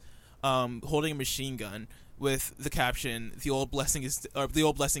booth, holding a machine gun with the caption, the old blessing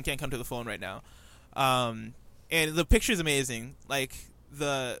can't come to the phone right now. And the picture is amazing. Like,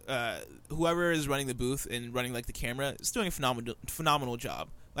 the whoever is running the booth and running like the camera is doing a phenomenal job.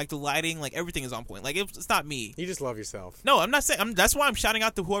 Like, the lighting, like, everything is on point. Like, it's not me. You just love yourself. No, I'm not saying. That's why I'm shouting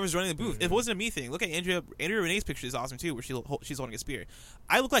out to whoever's running the booth. It wasn't a me thing. Look at Andrea Renee's picture is awesome too, where she's holding a spear.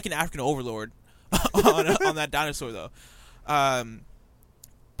 I look like an African overlord on that dinosaur though.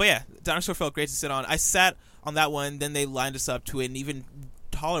 But yeah, dinosaur felt great to sit on. I sat on that one. Then they lined us up to an even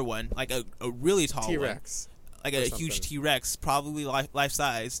taller one, like a really tall T-Rex. one, like a huge T-Rex, probably life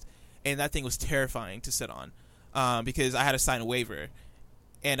sized, and that thing was terrifying to sit on because I had to sign a waiver.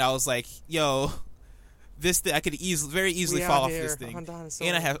 And I was like, "Yo, this thing, I could very easily fall off this thing."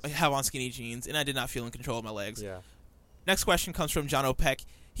 And I have on skinny jeans, and I did not feel in control of my legs. Yeah. Next question comes from John O'Peck.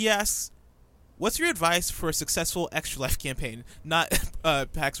 He asks, "What's your advice for a successful Extra Life campaign?" Not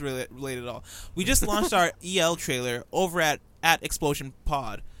PAX related at all. We just launched our EL trailer over at Explosion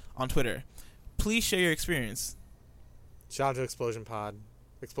Pod on Twitter. Please share your experience. Shout out to Explosion Pod,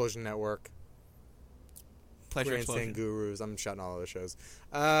 Explosion Network. Pleasure Explosion. Gurus. I'm shouting all other shows.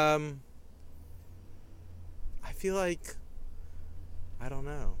 I feel like I don't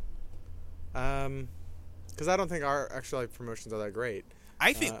know. Because I don't think our Extra Life promotions are that great.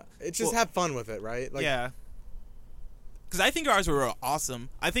 I think it's just have fun with it, right? Like, yeah. Because I think ours were awesome.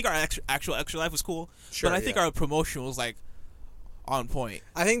 I think our actual Extra Life was cool, but I think our promotion was like on point.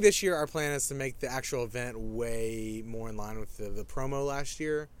 I think this year our plan is to make the actual event way more in line with the promo last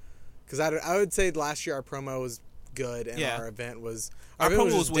year. Because I would say last year our promo was good and our event was... Our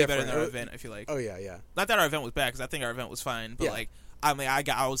promo was way better than our event, I feel like. Oh, yeah, yeah. Not that our event was bad, because I think our event was fine. But, like, I mean,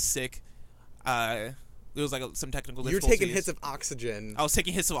 I was sick. There was, like, some technical difficulties. You were taking hits of oxygen. I was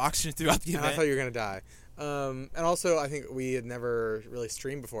taking hits of oxygen throughout the event. I thought you were going to die. And also, I think we had never really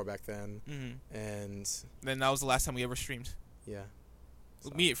streamed before back then. Mm-hmm. And then that was the last time we ever streamed. Yeah.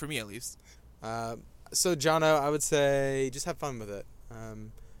 So. For me, at least. So, Jono, I would say just have fun with it.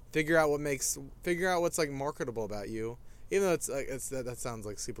 Figure out what's like marketable about you, even though that sounds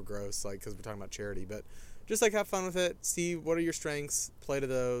like super gross, like because we're talking about charity. But just like have fun with it. See what are your strengths. Play to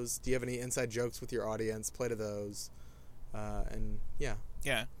those. Do you have any inside jokes with your audience? Play to those. And yeah.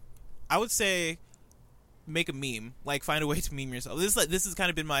 Yeah, I would say make a meme. Like find a way to meme yourself. This has kind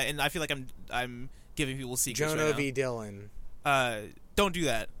of been my, and I feel like I'm giving people secrets. Jono right v. Dylan. Don't do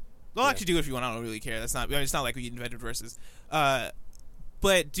that. Well, actually, do it if you want. I don't really care. That's not. I mean, it's not like we invented verses.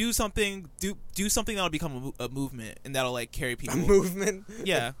 But do something that'll become a movement and that'll like carry people. A movement.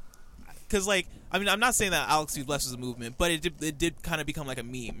 Yeah, because like I mean I'm not saying that Alex Vs. Less is a movement, but it did kind of become like a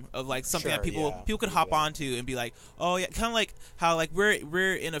meme of like something that people could hop onto and be like, oh yeah, kind of like how like we're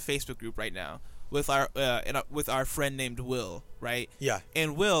in a Facebook group right now with our friend named Will, right? Yeah.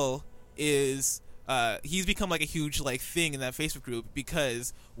 And Will is he's become like a huge like thing in that Facebook group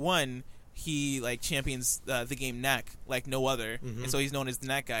because one, he like champions the game Knack like no other, and so he's known as the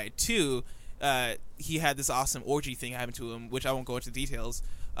Knack guy. Two, he had this awesome orgy thing happen to him, which I won't go into details.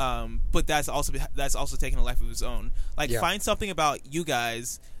 But that's also taken a life of its own. Like find something about you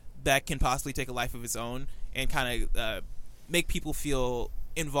guys that can possibly take a life of its own and kind of make people feel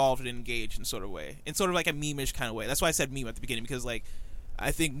involved and engaged in sort of way, in sort of like a meme-ish kind of way. That's why I said meme at the beginning, because like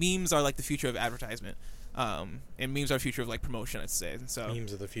I think memes are like the future of advertisement. And memes are the future of like promotion, I'd say. And so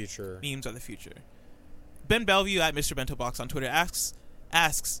memes are the future. Memes are the future. Ben Bellevue at Mr. Bento Box on Twitter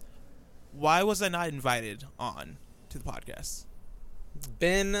asks, why was I not invited on to the podcast?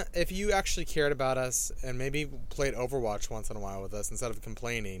 Ben, if you actually cared about us and maybe played Overwatch once in a while with us instead of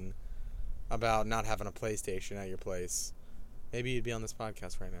complaining about not having a PlayStation at your place, maybe you'd be on this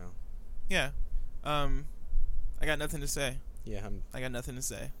podcast right now. Yeah. I got nothing to say. Yeah, I got nothing to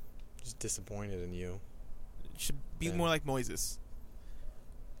say. Just disappointed in you. Should be more like Moises.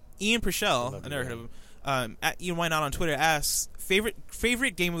 Ian Purcell, I never heard of him. At Ian Why Not on Twitter asks,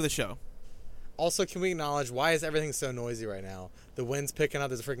 favorite game of the show. Also, can we acknowledge why is everything so noisy right now? The wind's picking up.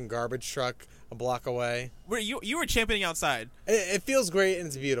 There's a freaking garbage truck a block away. You were championing outside. It feels great and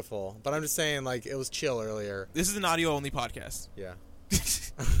it's beautiful, but I'm just saying, like, it was chill earlier. This is an audio only podcast. Yeah.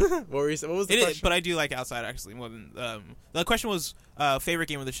 What was the question? But I do like outside actually more than the question was favorite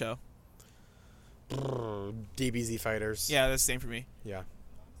game of the show. DBZ Fighters. Yeah, that's the same for me. Yeah.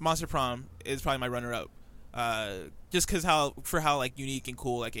 Monster Prom is probably my runner-up. Just because how like unique and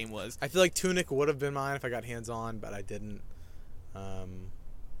cool that game was. I feel like Tunic would have been mine if I got hands on, but I didn't.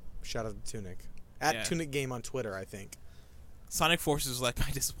 Shout out to Tunic at Tunic Game on Twitter, I think. Sonic Forces was like my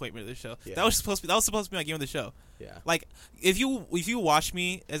disappointment of the show. Yeah. That was supposed to be my game of the show. Yeah. Like if you watch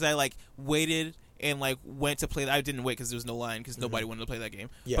me as I like waited and like went to play. I didn't wait because there was no line because nobody wanted to play that game.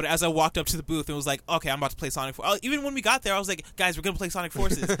 Yeah. But as I walked up to the booth and was like, okay, I'm about to play Sonic. Even when we got there, I was like, guys, we're gonna play Sonic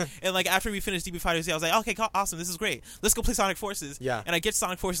Forces. And like after we finished DB Fighters, I was like, okay, awesome, this is great. Let's go play Sonic Forces. Yeah. And I get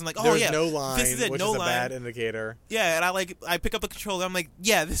Sonic Forces and I'm like, There's yeah, no line, this is it. which No is a line. bad indicator. Yeah, and I pick up the controller. I'm like,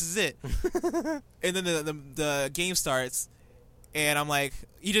 yeah, this is it. And then the game starts, and I'm like,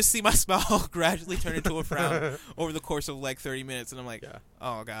 you just see my smile gradually turn into a frown over the course of like 30 minutes, and I'm like,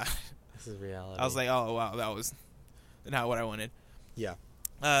 oh god, this is reality. I was like, oh wow, that was not what I wanted. Yeah.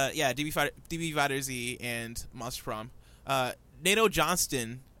 DB Fighter Z and Monster Prom. Nato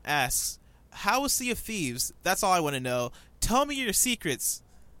Johnston asks, how was Sea of Thieves? That's all I want to know. Tell me your secrets.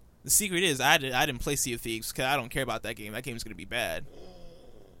 The secret is I didn't play Sea of Thieves because I don't care about that game. That game's gonna be bad.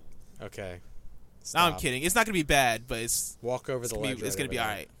 Okay. No, I'm Stop. kidding. It's not gonna be bad, but it's Walk over the ledge. it's gonna be all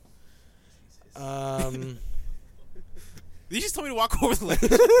right. right. You just told me to walk over the ledge.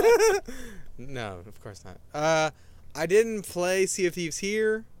 No, of course not. I didn't play Sea of Thieves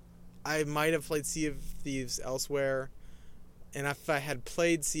here. I might have played Sea of Thieves elsewhere. And if I had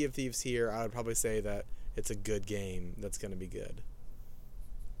played Sea of Thieves here, I would probably say that it's a good game that's going to be good.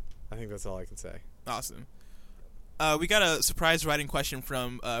 I think that's all I can say. Awesome. We got a surprise writing question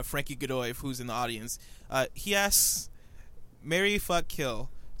from Frankie Godoy, who's in the audience. He asks, marry, fuck, kill.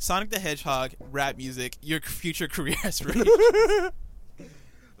 Sonic the Hedgehog, rap music, your future career aspiration.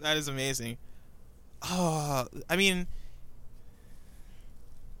 That is amazing. Oh, I mean,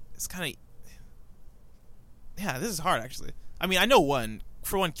 it's kind of... Yeah, this is hard, actually. I mean, I know one.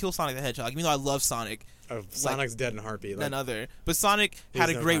 For one, kill Sonic the Hedgehog. Even though I love Sonic. Oh, Sonic's dead in a heartbeat. None other. But Sonic had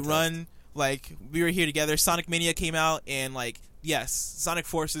a great run. Like, we were here together. Sonic Mania came out, and like, yes, Sonic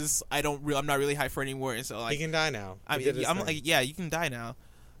Forces. I'm not really hyped for anymore. And so like, he can die now. I'm like, yeah, you can die now.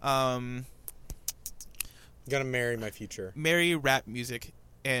 Gonna marry my future. Marry rap music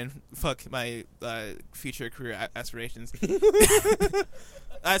and fuck my future career aspirations.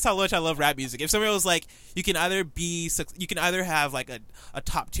 That's how much I love rap music. If somebody was like, you can either have like a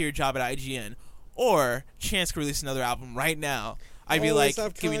top tier job at IGN, or Chance can release another album right now, I'd be like,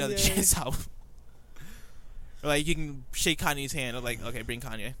 give me another Chance album. Or like, you can shake Kanye's hand. I'm like, okay, bring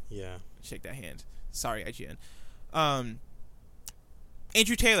Kanye. Yeah. Shake that hand. Sorry, IGN.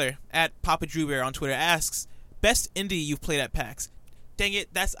 Andrew Taylor at Papa Drew Bear on Twitter asks, best indie you've played at PAX. Dang it,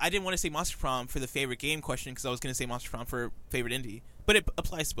 I didn't want to say Monster Prom for the favorite game question because I was going to say Monster Prom for favorite indie. But it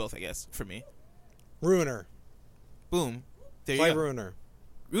applies to both, I guess, for me. Ruiner. Boom. There Play you go. Ruiner.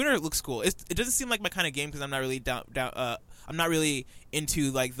 Ruiner looks cool. It doesn't seem like my kind of game because I'm not really I'm not really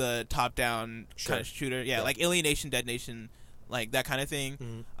into like the top-down kind of shooter. Yeah, like Alienation, Dead Nation, like that kind of thing.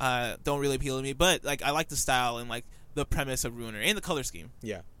 Mm-hmm. Don't really appeal to me. But like I like the style and like the premise of Ruiner and the color scheme.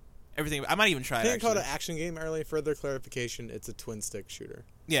 Yeah. Everything. I might even try it. I think called an action game early. Further clarification: it's a twin-stick shooter.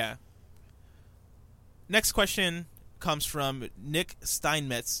 Yeah. Next question comes from Nick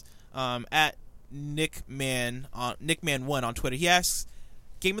Steinmetz at Nickman1 on Twitter. He asks,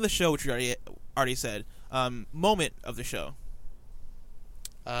 game of the show, which we already said. Moment of the show.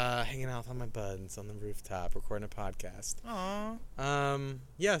 Hanging out with all my buds on the rooftop, recording a podcast. Aww.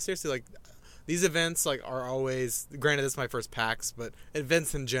 Yeah, seriously, like these events like are always. Granted, this is my first PAX, but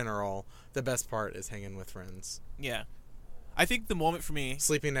events in general, the best part is hanging with friends. Yeah, I think the moment for me.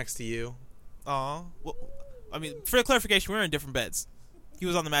 Sleeping next to you. Aw. Well, I mean, for clarification, we were in different beds. He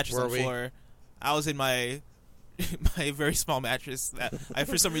was on the mattress on the floor. I was in my my very small mattress that I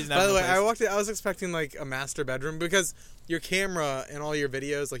for some reason. By the way, I walked in, I was expecting like a master bedroom because your camera and all your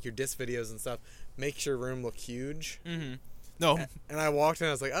videos, like your disc videos and stuff, makes your room look huge. Mm-hmm. No, and I walked in,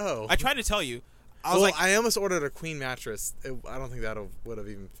 I was like, oh. I tried to tell you. I almost ordered a queen mattress. I don't think that would have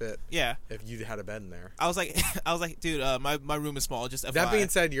even fit. Yeah. If you had a bed in there. I was like, dude, my room is small. Just FYI. That being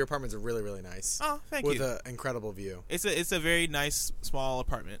said, your apartment's really, really nice. Oh, thank you. With an incredible view. It's a very nice small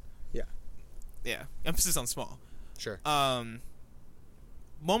apartment. Yeah. Yeah. Emphasis on small. Sure. Moment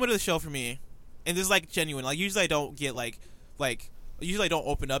of the show for me, and this is like genuine. Like usually I don't get like usually I don't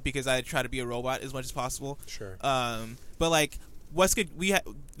open up because I try to be a robot as much as possible. Sure. But like. What's good?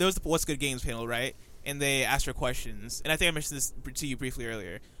 There was the What's Good Games panel, right? And they asked her questions, and I think I mentioned this to you briefly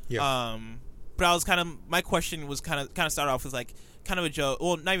earlier. Yeah. But I was my question was kind of started off with like kind of a joke.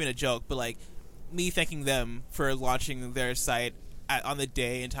 Well, not even a joke, but like me thanking them for launching their site on the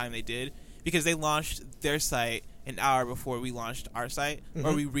day and time they did, because they launched their site an hour before we launched our site,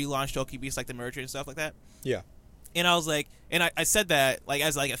 or we relaunched OKBeast, like the merger and stuff like that. Yeah. And I was like, and I said that like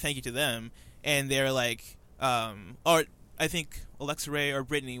as like a thank you to them, and they're like, or I think Alexa Ray or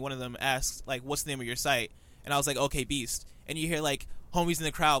Brittany, one of them, asked like, "What's the name of your site?" And I was like, "OK Beast." And you hear like homies in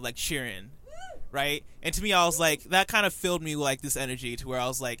the crowd like cheering, right? And to me, I was like, that kind of filled me with like this energy to where I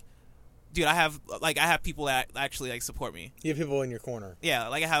was like, dude, I have people that actually like support me. You have people in your corner. Yeah,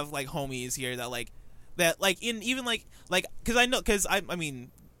 like I have like homies here that in even like because I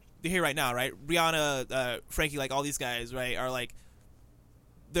mean, they're here right now, right? Brianna, Frankie, like all these guys, right, are like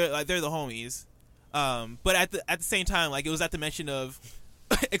they're the homies. But at the same time, like it was at the mention of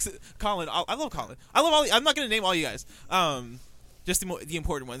Colin. I love Colin. I love all. I'm not gonna name all you guys. Just the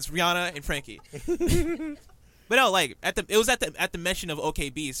important ones, Rihanna and Frankie. But no, like it was at the mention of OK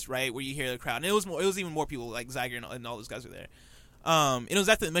Beast, right, where you hear the crowd, and it was even more people like Zyger and all those guys were there. And it was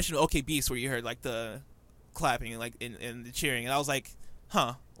at the mention of OK Beast where you heard like the clapping and like and the cheering, and I was like,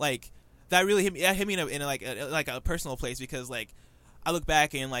 huh, like that really hit me. That hit me in a personal place because like I look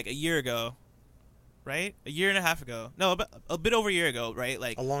back and like a year ago. Right, a year and a half ago. No, a bit over a year ago. Right,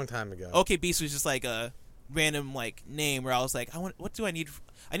 like a long time ago. OK Beast was just like a random like name where I was like, what do I need?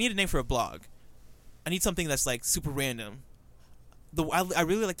 I need a name for a blog. I need something that's like super random. I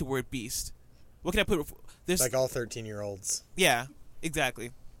really like the word beast. What can I put? There's like all 13-year-olds. Yeah, exactly.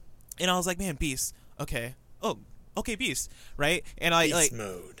 And I was like, man, beast. Okay. Oh, OK Beast. Right, and I beast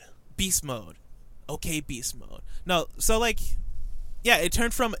mode. Beast mode. OK Beast mode. No, so like, yeah, it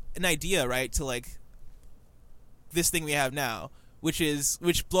turned from an idea, right, to like this thing we have now, which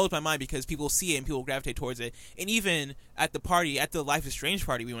blows my mind because people see it and people gravitate towards it. And even at the Life is Strange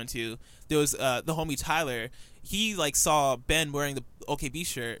party we went to, there was the homie Tyler. He like saw Ben wearing the OKB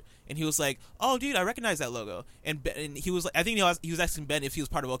shirt, and he was like, "Oh, dude, I recognize that logo." And he was like, I think he was asking Ben if he was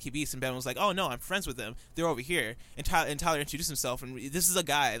part of OKB, and Ben was like, "Oh no, I'm friends with them. They're over here." And Tyler introduced himself, and this is a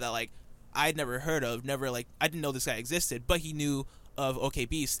guy that like I'd never heard of, I didn't know this guy existed, but he knew of OK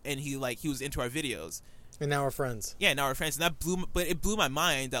Beast, and he was into our videos. And now we're friends. Yeah, now we're friends, and it blew my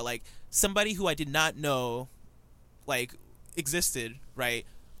mind that like somebody who I did not know, like, existed, right?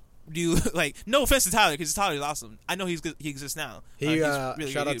 Like, no offense to Tyler, because Tyler's awesome. I know he exists now. He's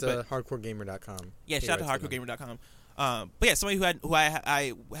really shout out to hardcoregamer.com. Yeah, shout out to hardcoregamer.com. But yeah, somebody who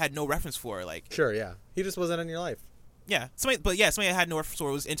I had no reference for, like. Sure, yeah, he just wasn't in your life. Yeah, somebody I had no reference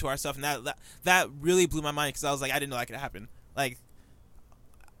for was into our stuff, and that really blew my mind because I was like, I didn't know that could happen. Like.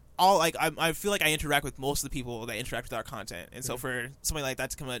 I feel like I interact with most of the people that interact with our content, and so for somebody like that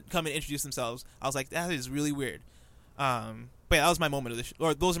to come and introduce themselves, I was like, that is really weird. But yeah, that was my moment of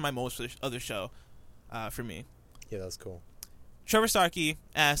or those are my moments of the show, for me. Yeah, that was cool. Trevor Starkey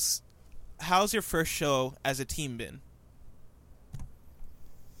asks, "How's your first show as a team been?"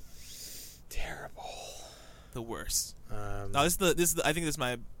 Terrible. The worst. No, this is I think this is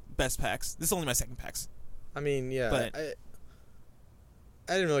my best PAX. This is only my second PAX. I mean, yeah, but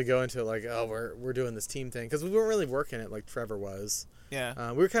I didn't really go into it like, oh, we're doing this team thing, because we weren't really working it like Trevor was.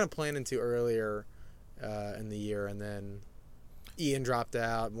 Yeah. We were kind of planning to earlier in the year, and then Ian dropped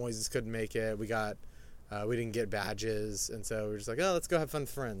out. Moises couldn't make it. We didn't get badges, and so we were just like, oh, let's go have fun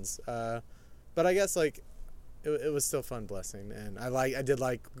with friends. But I guess like it was still fun, blessing, and I did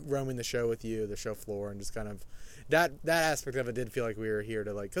like roaming the show with you, the show floor, and just kind of that aspect of it did feel like we were here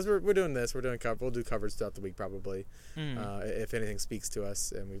to like, because we're doing this, we'll do covers throughout the week probably, if anything speaks to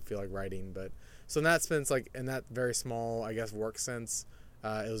us and we feel like writing. But so in that sense, like in that very small, I guess, work sense,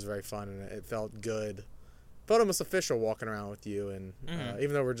 it was very fun and it felt good, felt almost official walking around with you, and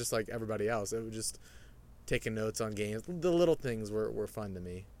even though we're just like everybody else, it was just taking notes on games. The little things were fun to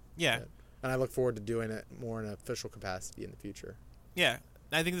me. Yeah. And I look forward to doing it more in an official capacity in the future. Yeah,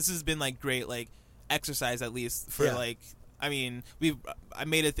 I think this has been like great, like exercise at least for like. I mean, I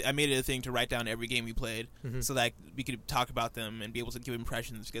made it a thing to write down every game we played, so that we could talk about them and be able to give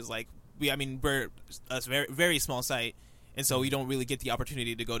impressions. Because like we're a very very small site, and so we don't really get the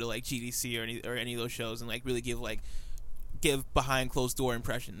opportunity to go to like GDC or any of those shows and like really give behind closed door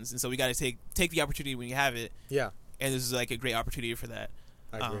impressions. And so we got to take the opportunity when you have it. Yeah, and this is like a great opportunity for that.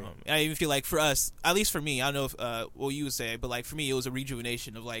 I agree. And I even feel like for us, at least for me, I don't know if what you would say, but like for me, it was a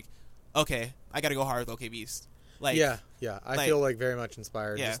rejuvenation of like, okay, I got to go hard with OK Beast. Like, yeah, I feel like very much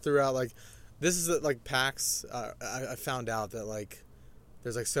inspired. Yeah. Just throughout, like, this is like PAX. I found out that like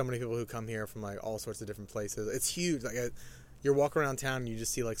there's like so many people who come here from like all sorts of different places. It's huge. Like you're walking around town and you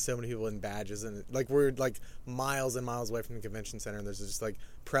just see like so many people in badges, and like we're like miles and miles away from the convention center, and there's just like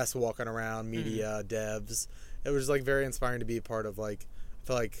press walking around, media, devs. It was like very inspiring to be a part of. Like, I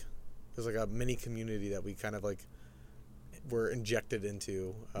feel like there's like a mini community that we kind of like were injected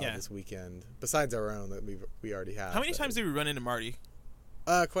into this weekend, besides our own that we already have. How many times did we run into Marty?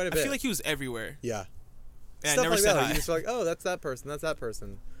 Quite a bit. I feel like he was everywhere. Yeah. And stuff I never like said that. hi. You just like, oh, that's that person. That's that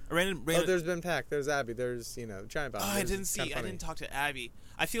person. There's been Pac. There's Abby. There's Giant Bomb. I didn't talk to Abby.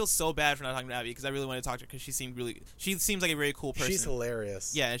 I feel so bad for not talking to Abby because I really want to talk to her because she seems like a very cool person. She's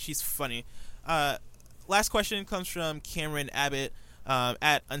hilarious. Yeah, and she's funny. Last question comes from Cameron Abbott.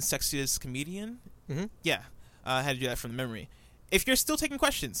 at Unsexiest Comedian. Mm-hmm. Yeah, I had to do that from the memory. If you're still taking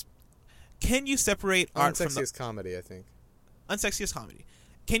questions, can you separate art from Unsexiest comedy, I think. Unsexiest comedy?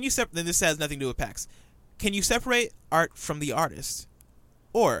 Can you then this has nothing to do with PAX. Can you separate art from the artist?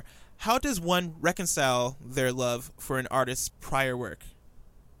 Or how does one reconcile their love for an artist's prior work?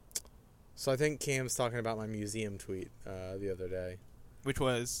 So I think Cam's talking about my museum tweet the other day. Which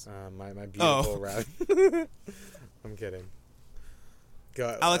was? My beautiful rap. I'm kidding.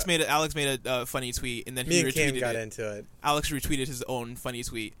 Go, Alex made a funny tweet, and then me he and retweeted Cam got it. into it. Alex retweeted his own funny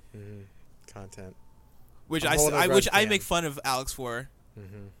tweet, Content, which I make fun of Alex for.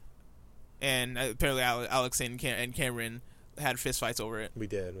 And apparently Alex and Cameron had fistfights over it. We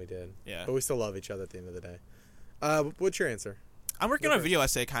did. Yeah, but we still love each other at the end of the day. What's your answer? I'm working on a video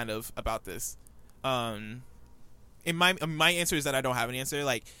essay kind of about this. In my answer is that I don't have an answer.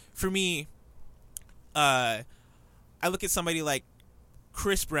 Like for me, I look at somebody like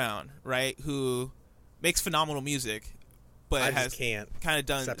Chris Brown, right, who makes phenomenal music, but I has can't kind of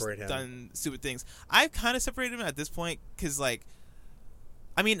done stupid things. I've kind of separated him at this point because, like,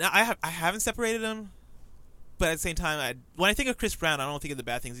 I mean, I haven't separated him, but at the same time, when I think of Chris Brown, I don't think of the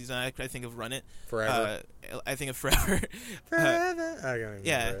bad things he's done. I think of Run It Forever. I think of Forever. Forever. I don't even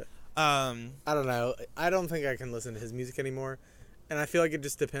remember it. I don't know. I don't think I can listen to his music anymore, and I feel like it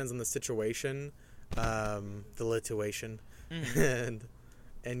just depends on the situation, the lituation,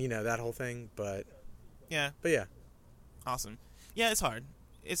 and you know that whole thing. But yeah. Awesome. Yeah, it's hard.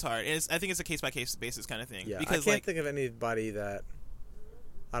 I think it's a case by case basis kind of thing. Yeah, because I can't think of anybody that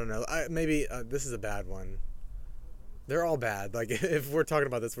I don't know. Maybe this is a bad one. They're all bad. Like if we're talking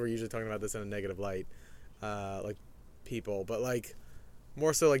about this, we're usually talking about this in a negative light, like people. But like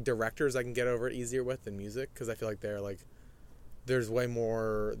more so like directors, I can get over it easier with than music because I feel like they're like there's way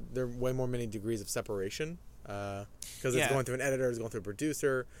more many degrees of separation because it's going through an editor, it's going through a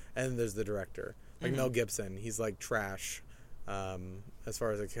producer, and then there's the director. Like Mel Gibson, he's like trash as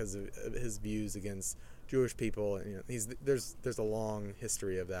far as like his views against Jewish people, and you know, there's a long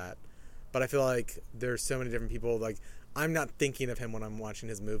history of that. But I feel like there's so many different people. Like I'm not thinking of him when I'm watching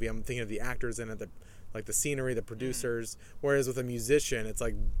his movie. I'm thinking of the actors in it, the scenery, the producers. Whereas with a musician, it's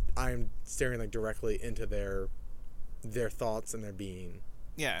like I'm staring like directly into their thoughts and their being.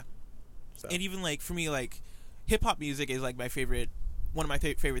 Yeah. So. And even like for me, like hip hop music is like one of my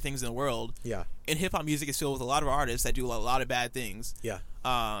favorite things in the world. Yeah. And hip hop music is filled with a lot of artists that do a lot of bad things. Yeah.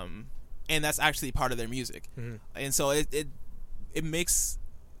 And that's actually part of their music. And so it makes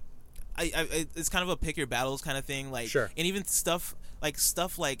it's kind of a pick your battles kind of thing. Like, sure. And even stuff like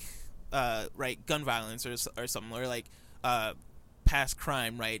right, gun violence or something, or like past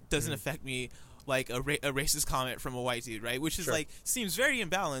crime, right, doesn't affect me like a racist comment from a white dude, right, which is like seems very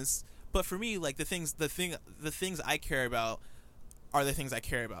imbalanced. But for me, like the things I care about are the things I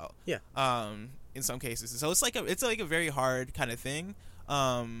care about. Yeah. In some cases, so it's like a very hard kind of thing.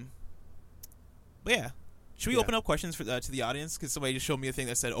 But yeah. Should we open up questions for to the audience? Because somebody just showed me a thing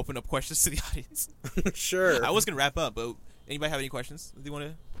that said open up questions to the audience. Sure. I was gonna wrap up, but anybody have any questions? Do you want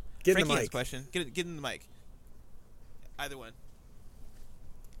to? Get Frankie in the has mic. a question. Get in the mic. Either one.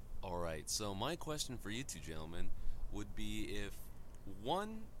 All right. So my question for you two gentlemen would be if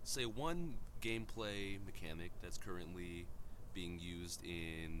one gameplay mechanic that's currently being used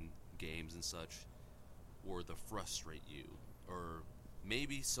in games and such were to frustrate you, or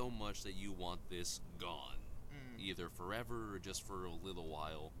maybe so much that you want this gone, either forever or just for a little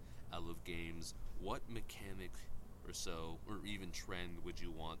while out of games, what mechanic or so, or even trend would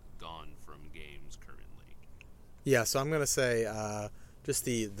you want gone from games currently? Yeah, so I'm going to say just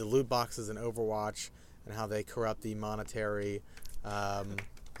the loot boxes in Overwatch and how they corrupt the monetary. I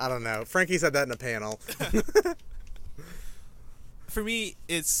don't know. Frankie said that in a panel. For me,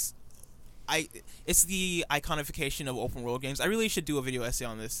 it's the iconification of open world games. I really should do a video essay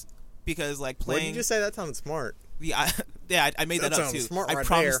on this because like playing. What did you say? That sounded smart. I made that up too. Smart I right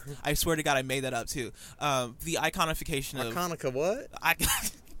promise. there. I swear to God, I made that up too. The iconification of Iconica what?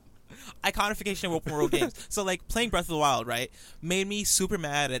 Iconification of open world games. So like playing Breath of the Wild, right, made me super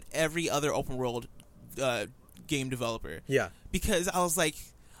mad at every other open world game developer. Yeah. Because I was like,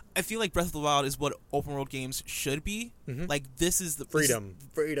 I feel like Breath of the Wild is what open world games should be. Like this is the freedom,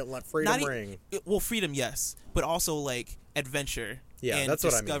 let freedom ring. Well, freedom, yes, but also like adventure. Yeah, and that's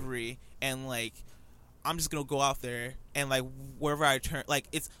what I mean. Discovery and like. I'm just gonna go out there and like wherever I turn, like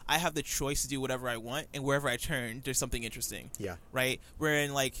I have the choice to do whatever I want, and wherever I turn, there's something interesting. Yeah. Right.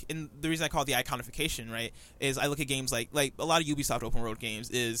 Wherein in the reason I call it the iconification, right, is I look at games like a lot of Ubisoft open world games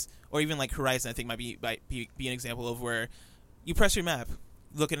or even like Horizon. I think might be an example of where you press your map,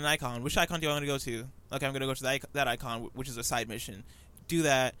 look at an icon. Which icon do I want to go to? Okay, I'm gonna go to that icon, which is a side mission. Do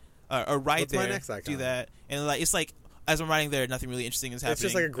that, or right What's there. my next icon? Do that, and like it's like as I'm riding there, nothing really interesting is happening. It's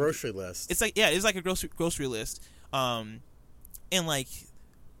just like a grocery list. It's like it's like a grocery list. And like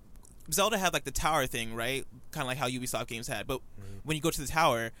Zelda had like the tower thing, right? Kind of like how Ubisoft games had. But when you go to the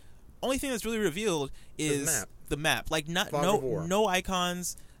tower, only thing that's really revealed is the map. Like no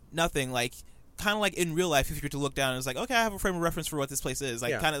icons, nothing. Like kind of like in real life, if you were to look down, it's like, okay, I have a frame of reference for what this place is.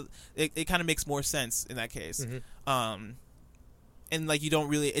 Like kind of it kind of makes more sense in that case. And like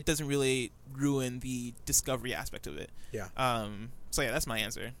it doesn't really ruin the discovery aspect of it. Yeah. So yeah, that's my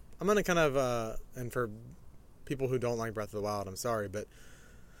answer. I'm gonna kind of and for people who don't like Breath of the Wild, I'm sorry, but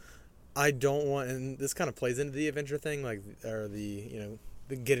I don't want, and this kind of plays into the adventure thing, like, or the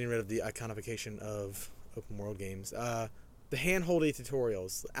getting rid of the iconification of open world games. The hand-holdy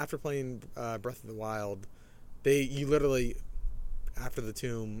tutorials after playing Breath of the Wild, you literally after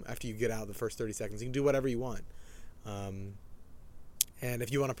you get out the first 30 seconds, you can do whatever you want. And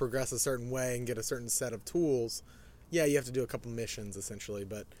if you want to progress a certain way and get a certain set of tools, you have to do a couple missions essentially,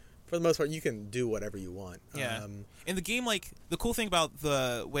 but for the most part, you can do whatever you want. Yeah. In the game, like, the cool thing about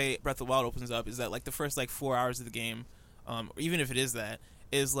the way Breath of the Wild opens up is that, like, the first, like, 4 hours of the game, or even if it is that,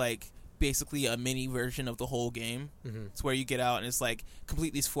 is, like, basically a mini version of the whole game. It's where you get out and it's, like,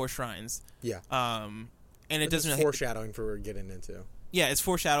 complete these 4 shrines. Yeah. And it doesn't... foreshadowing for what we're getting into. Yeah, it's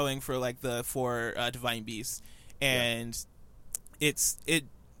foreshadowing for, like, the 4 divine beasts. And it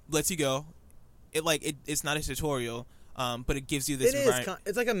lets you go. It's not a tutorial. But it gives you this environment.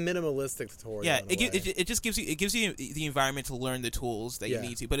 It's like a minimalistic tutorial. Yeah, it just gives you the environment to learn the tools that you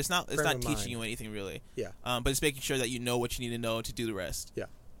need to, but it's not teaching you anything really. Yeah. But it's making sure that you know what you need to know to do the rest. Yeah.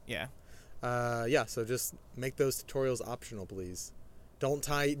 Yeah. So just make those tutorials optional, please. Don't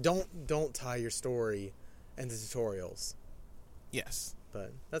tie your story into tutorials. Yes.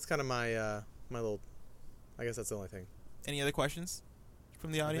 But that's kind of my my little. I guess that's the only thing. Any other questions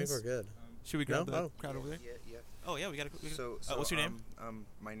from the audience? I think we're good. Should we grab the crowd over there? Yeah. Oh yeah, we got to. So what's your name?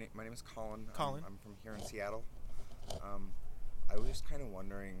 My name is Colin. Colin. I'm from here in Seattle. I was just kind of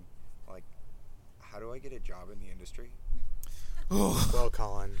wondering, like, how do I get a job in the industry? Well,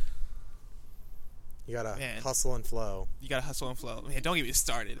 Colin, you gotta hustle and flow. You gotta hustle and flow. Man, don't get me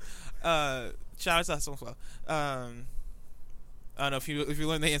started. Shout out to hustle and flow. I don't know if you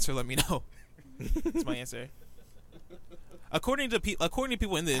learn the answer, let me know. That's my answer. According to people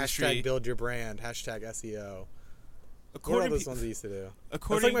in the industry, #build your brand, #SEO. According what are those ones I used to do? That's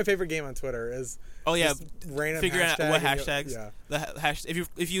That's like my favorite game on Twitter is random figuring out what hashtags. Yeah.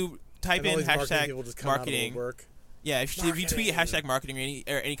 If you type in hashtag marketing, if you tweet hashtag marketing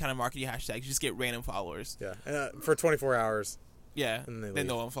or any kind of marketing hashtag, you just get random followers. Yeah, for 24 hours. Yeah, and then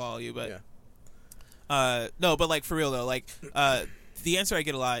no one follow you. But no, but like for real though, like the answer I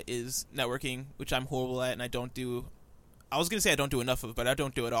get a lot is networking, which I'm horrible at, and I don't do. I was gonna say I don't do enough of, but I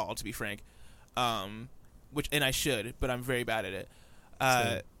don't do it all, to be frank. And I should, but I'm very bad at it.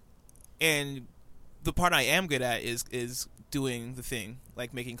 And the part I am good at is doing the thing,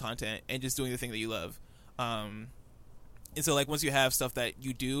 like making content and just doing the thing that you love. And so like once you have stuff that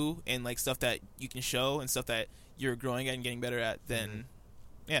you do and like stuff that you can show and stuff that you're growing at and getting better at, then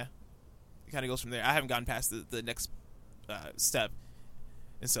it kind of goes from there. I haven't gotten past the next step,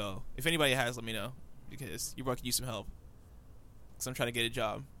 and so if anybody has, let me know, because you could use some help. Because I'm trying to get a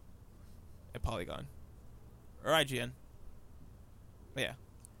job at Polygon. Or IGN. Yeah.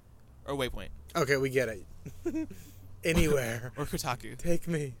 Or Waypoint. Okay, we get it. Anywhere. Or Kotaku. Take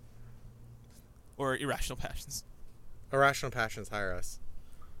me. Or Irrational Passions. Irrational Passions, hire us.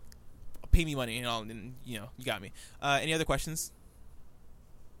 Pay me money and all, and you got me. Any other questions?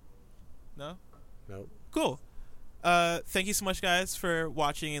 No? Nope. Cool. Thank you so much, guys, for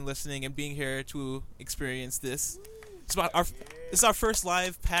watching and listening and being here to experience this. This is our first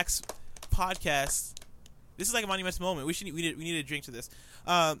live PAX podcast. This is like a monumental moment. We need a drink to this.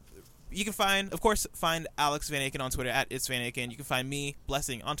 You can find Alex Van Aken on Twitter @itsVanAken. You can find me,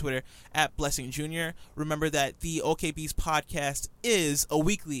 Blessing, on Twitter @BlessingJr. Remember that the OKB's podcast is a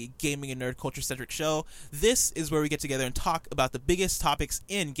weekly gaming and nerd culture centric show. This is where we get together and talk about the biggest topics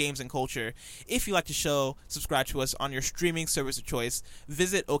in games and culture. If you like the show, subscribe to us on your streaming service of choice.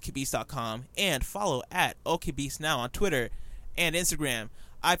 Visit okbeast.com and follow @okbeastnow on Twitter and Instagram.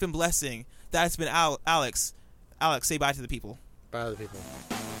 I've been Blessing. That's been Alex. Alex, say bye to the people. Bye to the people.